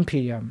 1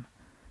 p.m.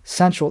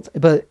 Central,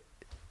 but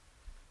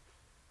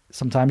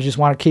sometimes you just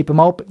want to keep them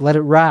open, let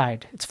it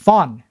ride. It's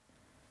fun.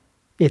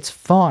 It's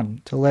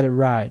fun to let it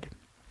ride.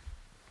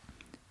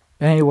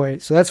 Anyway,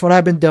 so that's what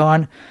I've been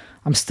doing.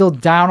 I'm still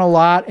down a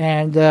lot,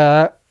 and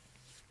I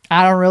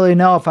don't really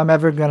know if I'm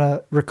ever going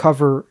to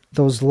recover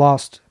those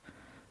lost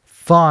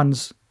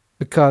funds,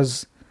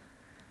 because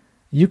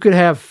you could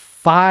have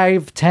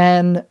 5,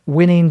 10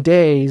 winning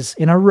days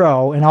in a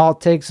row, and all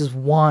it takes is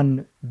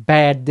one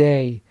bad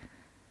day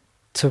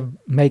to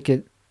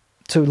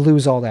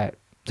lose all that,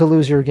 to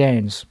lose your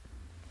gains.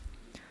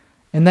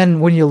 And then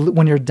when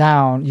you're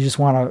down, you just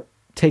want to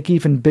take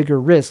even bigger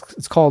risks.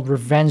 It's called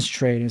revenge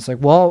trading. It's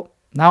like, well,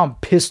 now I'm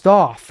pissed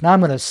off. Now I'm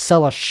going to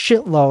sell a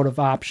shitload of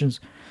options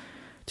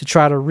to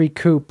try to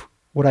recoup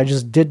what I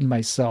just did to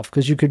myself.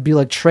 Because you could be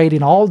like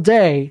trading all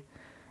day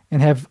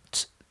and have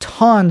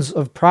tons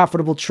of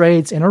profitable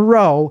trades in a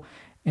row,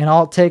 and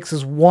all it takes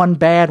is one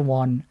bad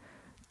one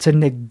to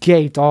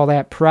negate all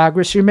that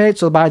progress you made.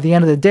 So by the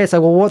end of the day, it's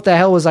like, well, what the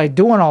hell was I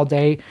doing all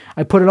day?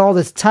 I put in all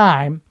this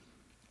time,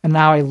 and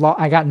now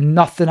I got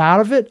nothing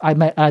out of it. I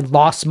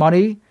lost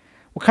money.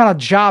 What kind of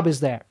job is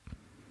that?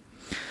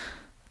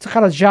 It's the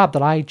kind of job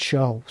that I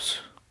chose.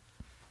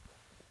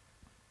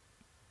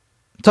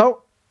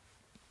 So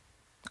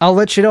I'll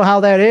let you know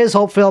how that is.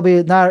 Hopefully I'll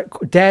be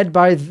not dead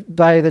by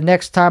the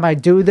next time I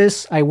do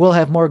this. I will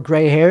have more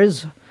gray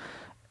hairs,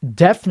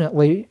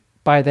 definitely,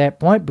 by that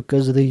point,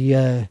 because of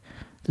the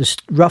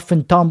rough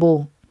and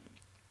tumble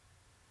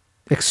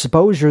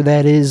exposure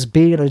that is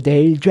being a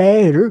day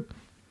trader.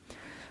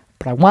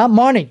 But I want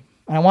money.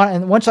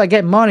 And once I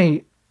get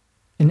money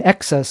in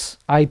excess,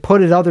 I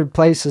put it other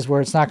places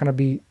where it's not going to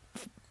be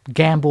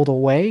gambled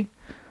away.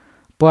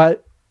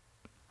 But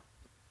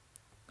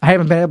I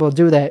haven't been able to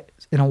do that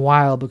in a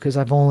while because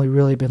I've only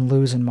really been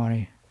losing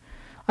money.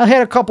 I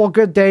had a couple of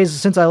good days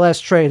since I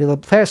last traded. The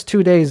past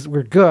 2 days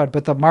were good,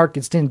 but the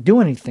markets didn't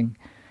do anything.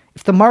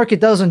 If the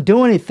market doesn't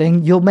do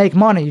anything, you'll make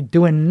money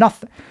doing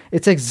nothing.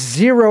 It's like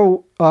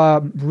zero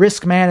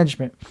risk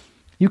management.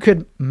 You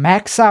could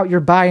max out your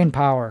buying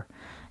power.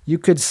 You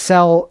could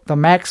sell the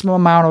maximum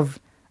amount of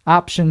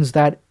options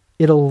that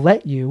it'll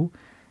let you,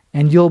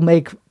 and you'll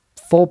make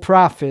full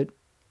profit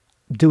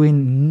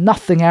doing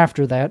nothing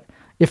after that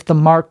if the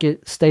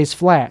market stays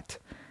flat.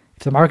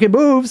 If the market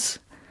moves,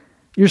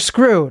 you're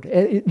screwed.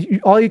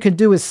 All you can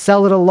do is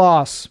sell at a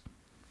loss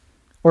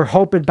or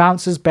hope it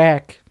bounces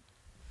back.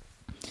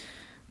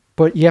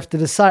 But you have to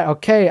decide,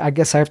 okay, I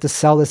guess I have to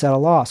sell this at a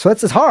loss. So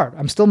that's just hard.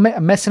 I'm still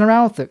messing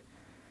around with it.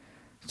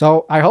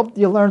 So I hope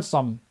you learned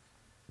something.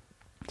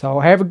 So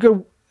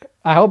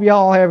I hope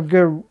y'all have a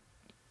good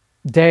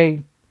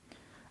day.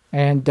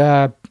 And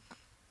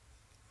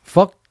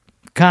fuck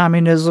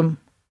communism.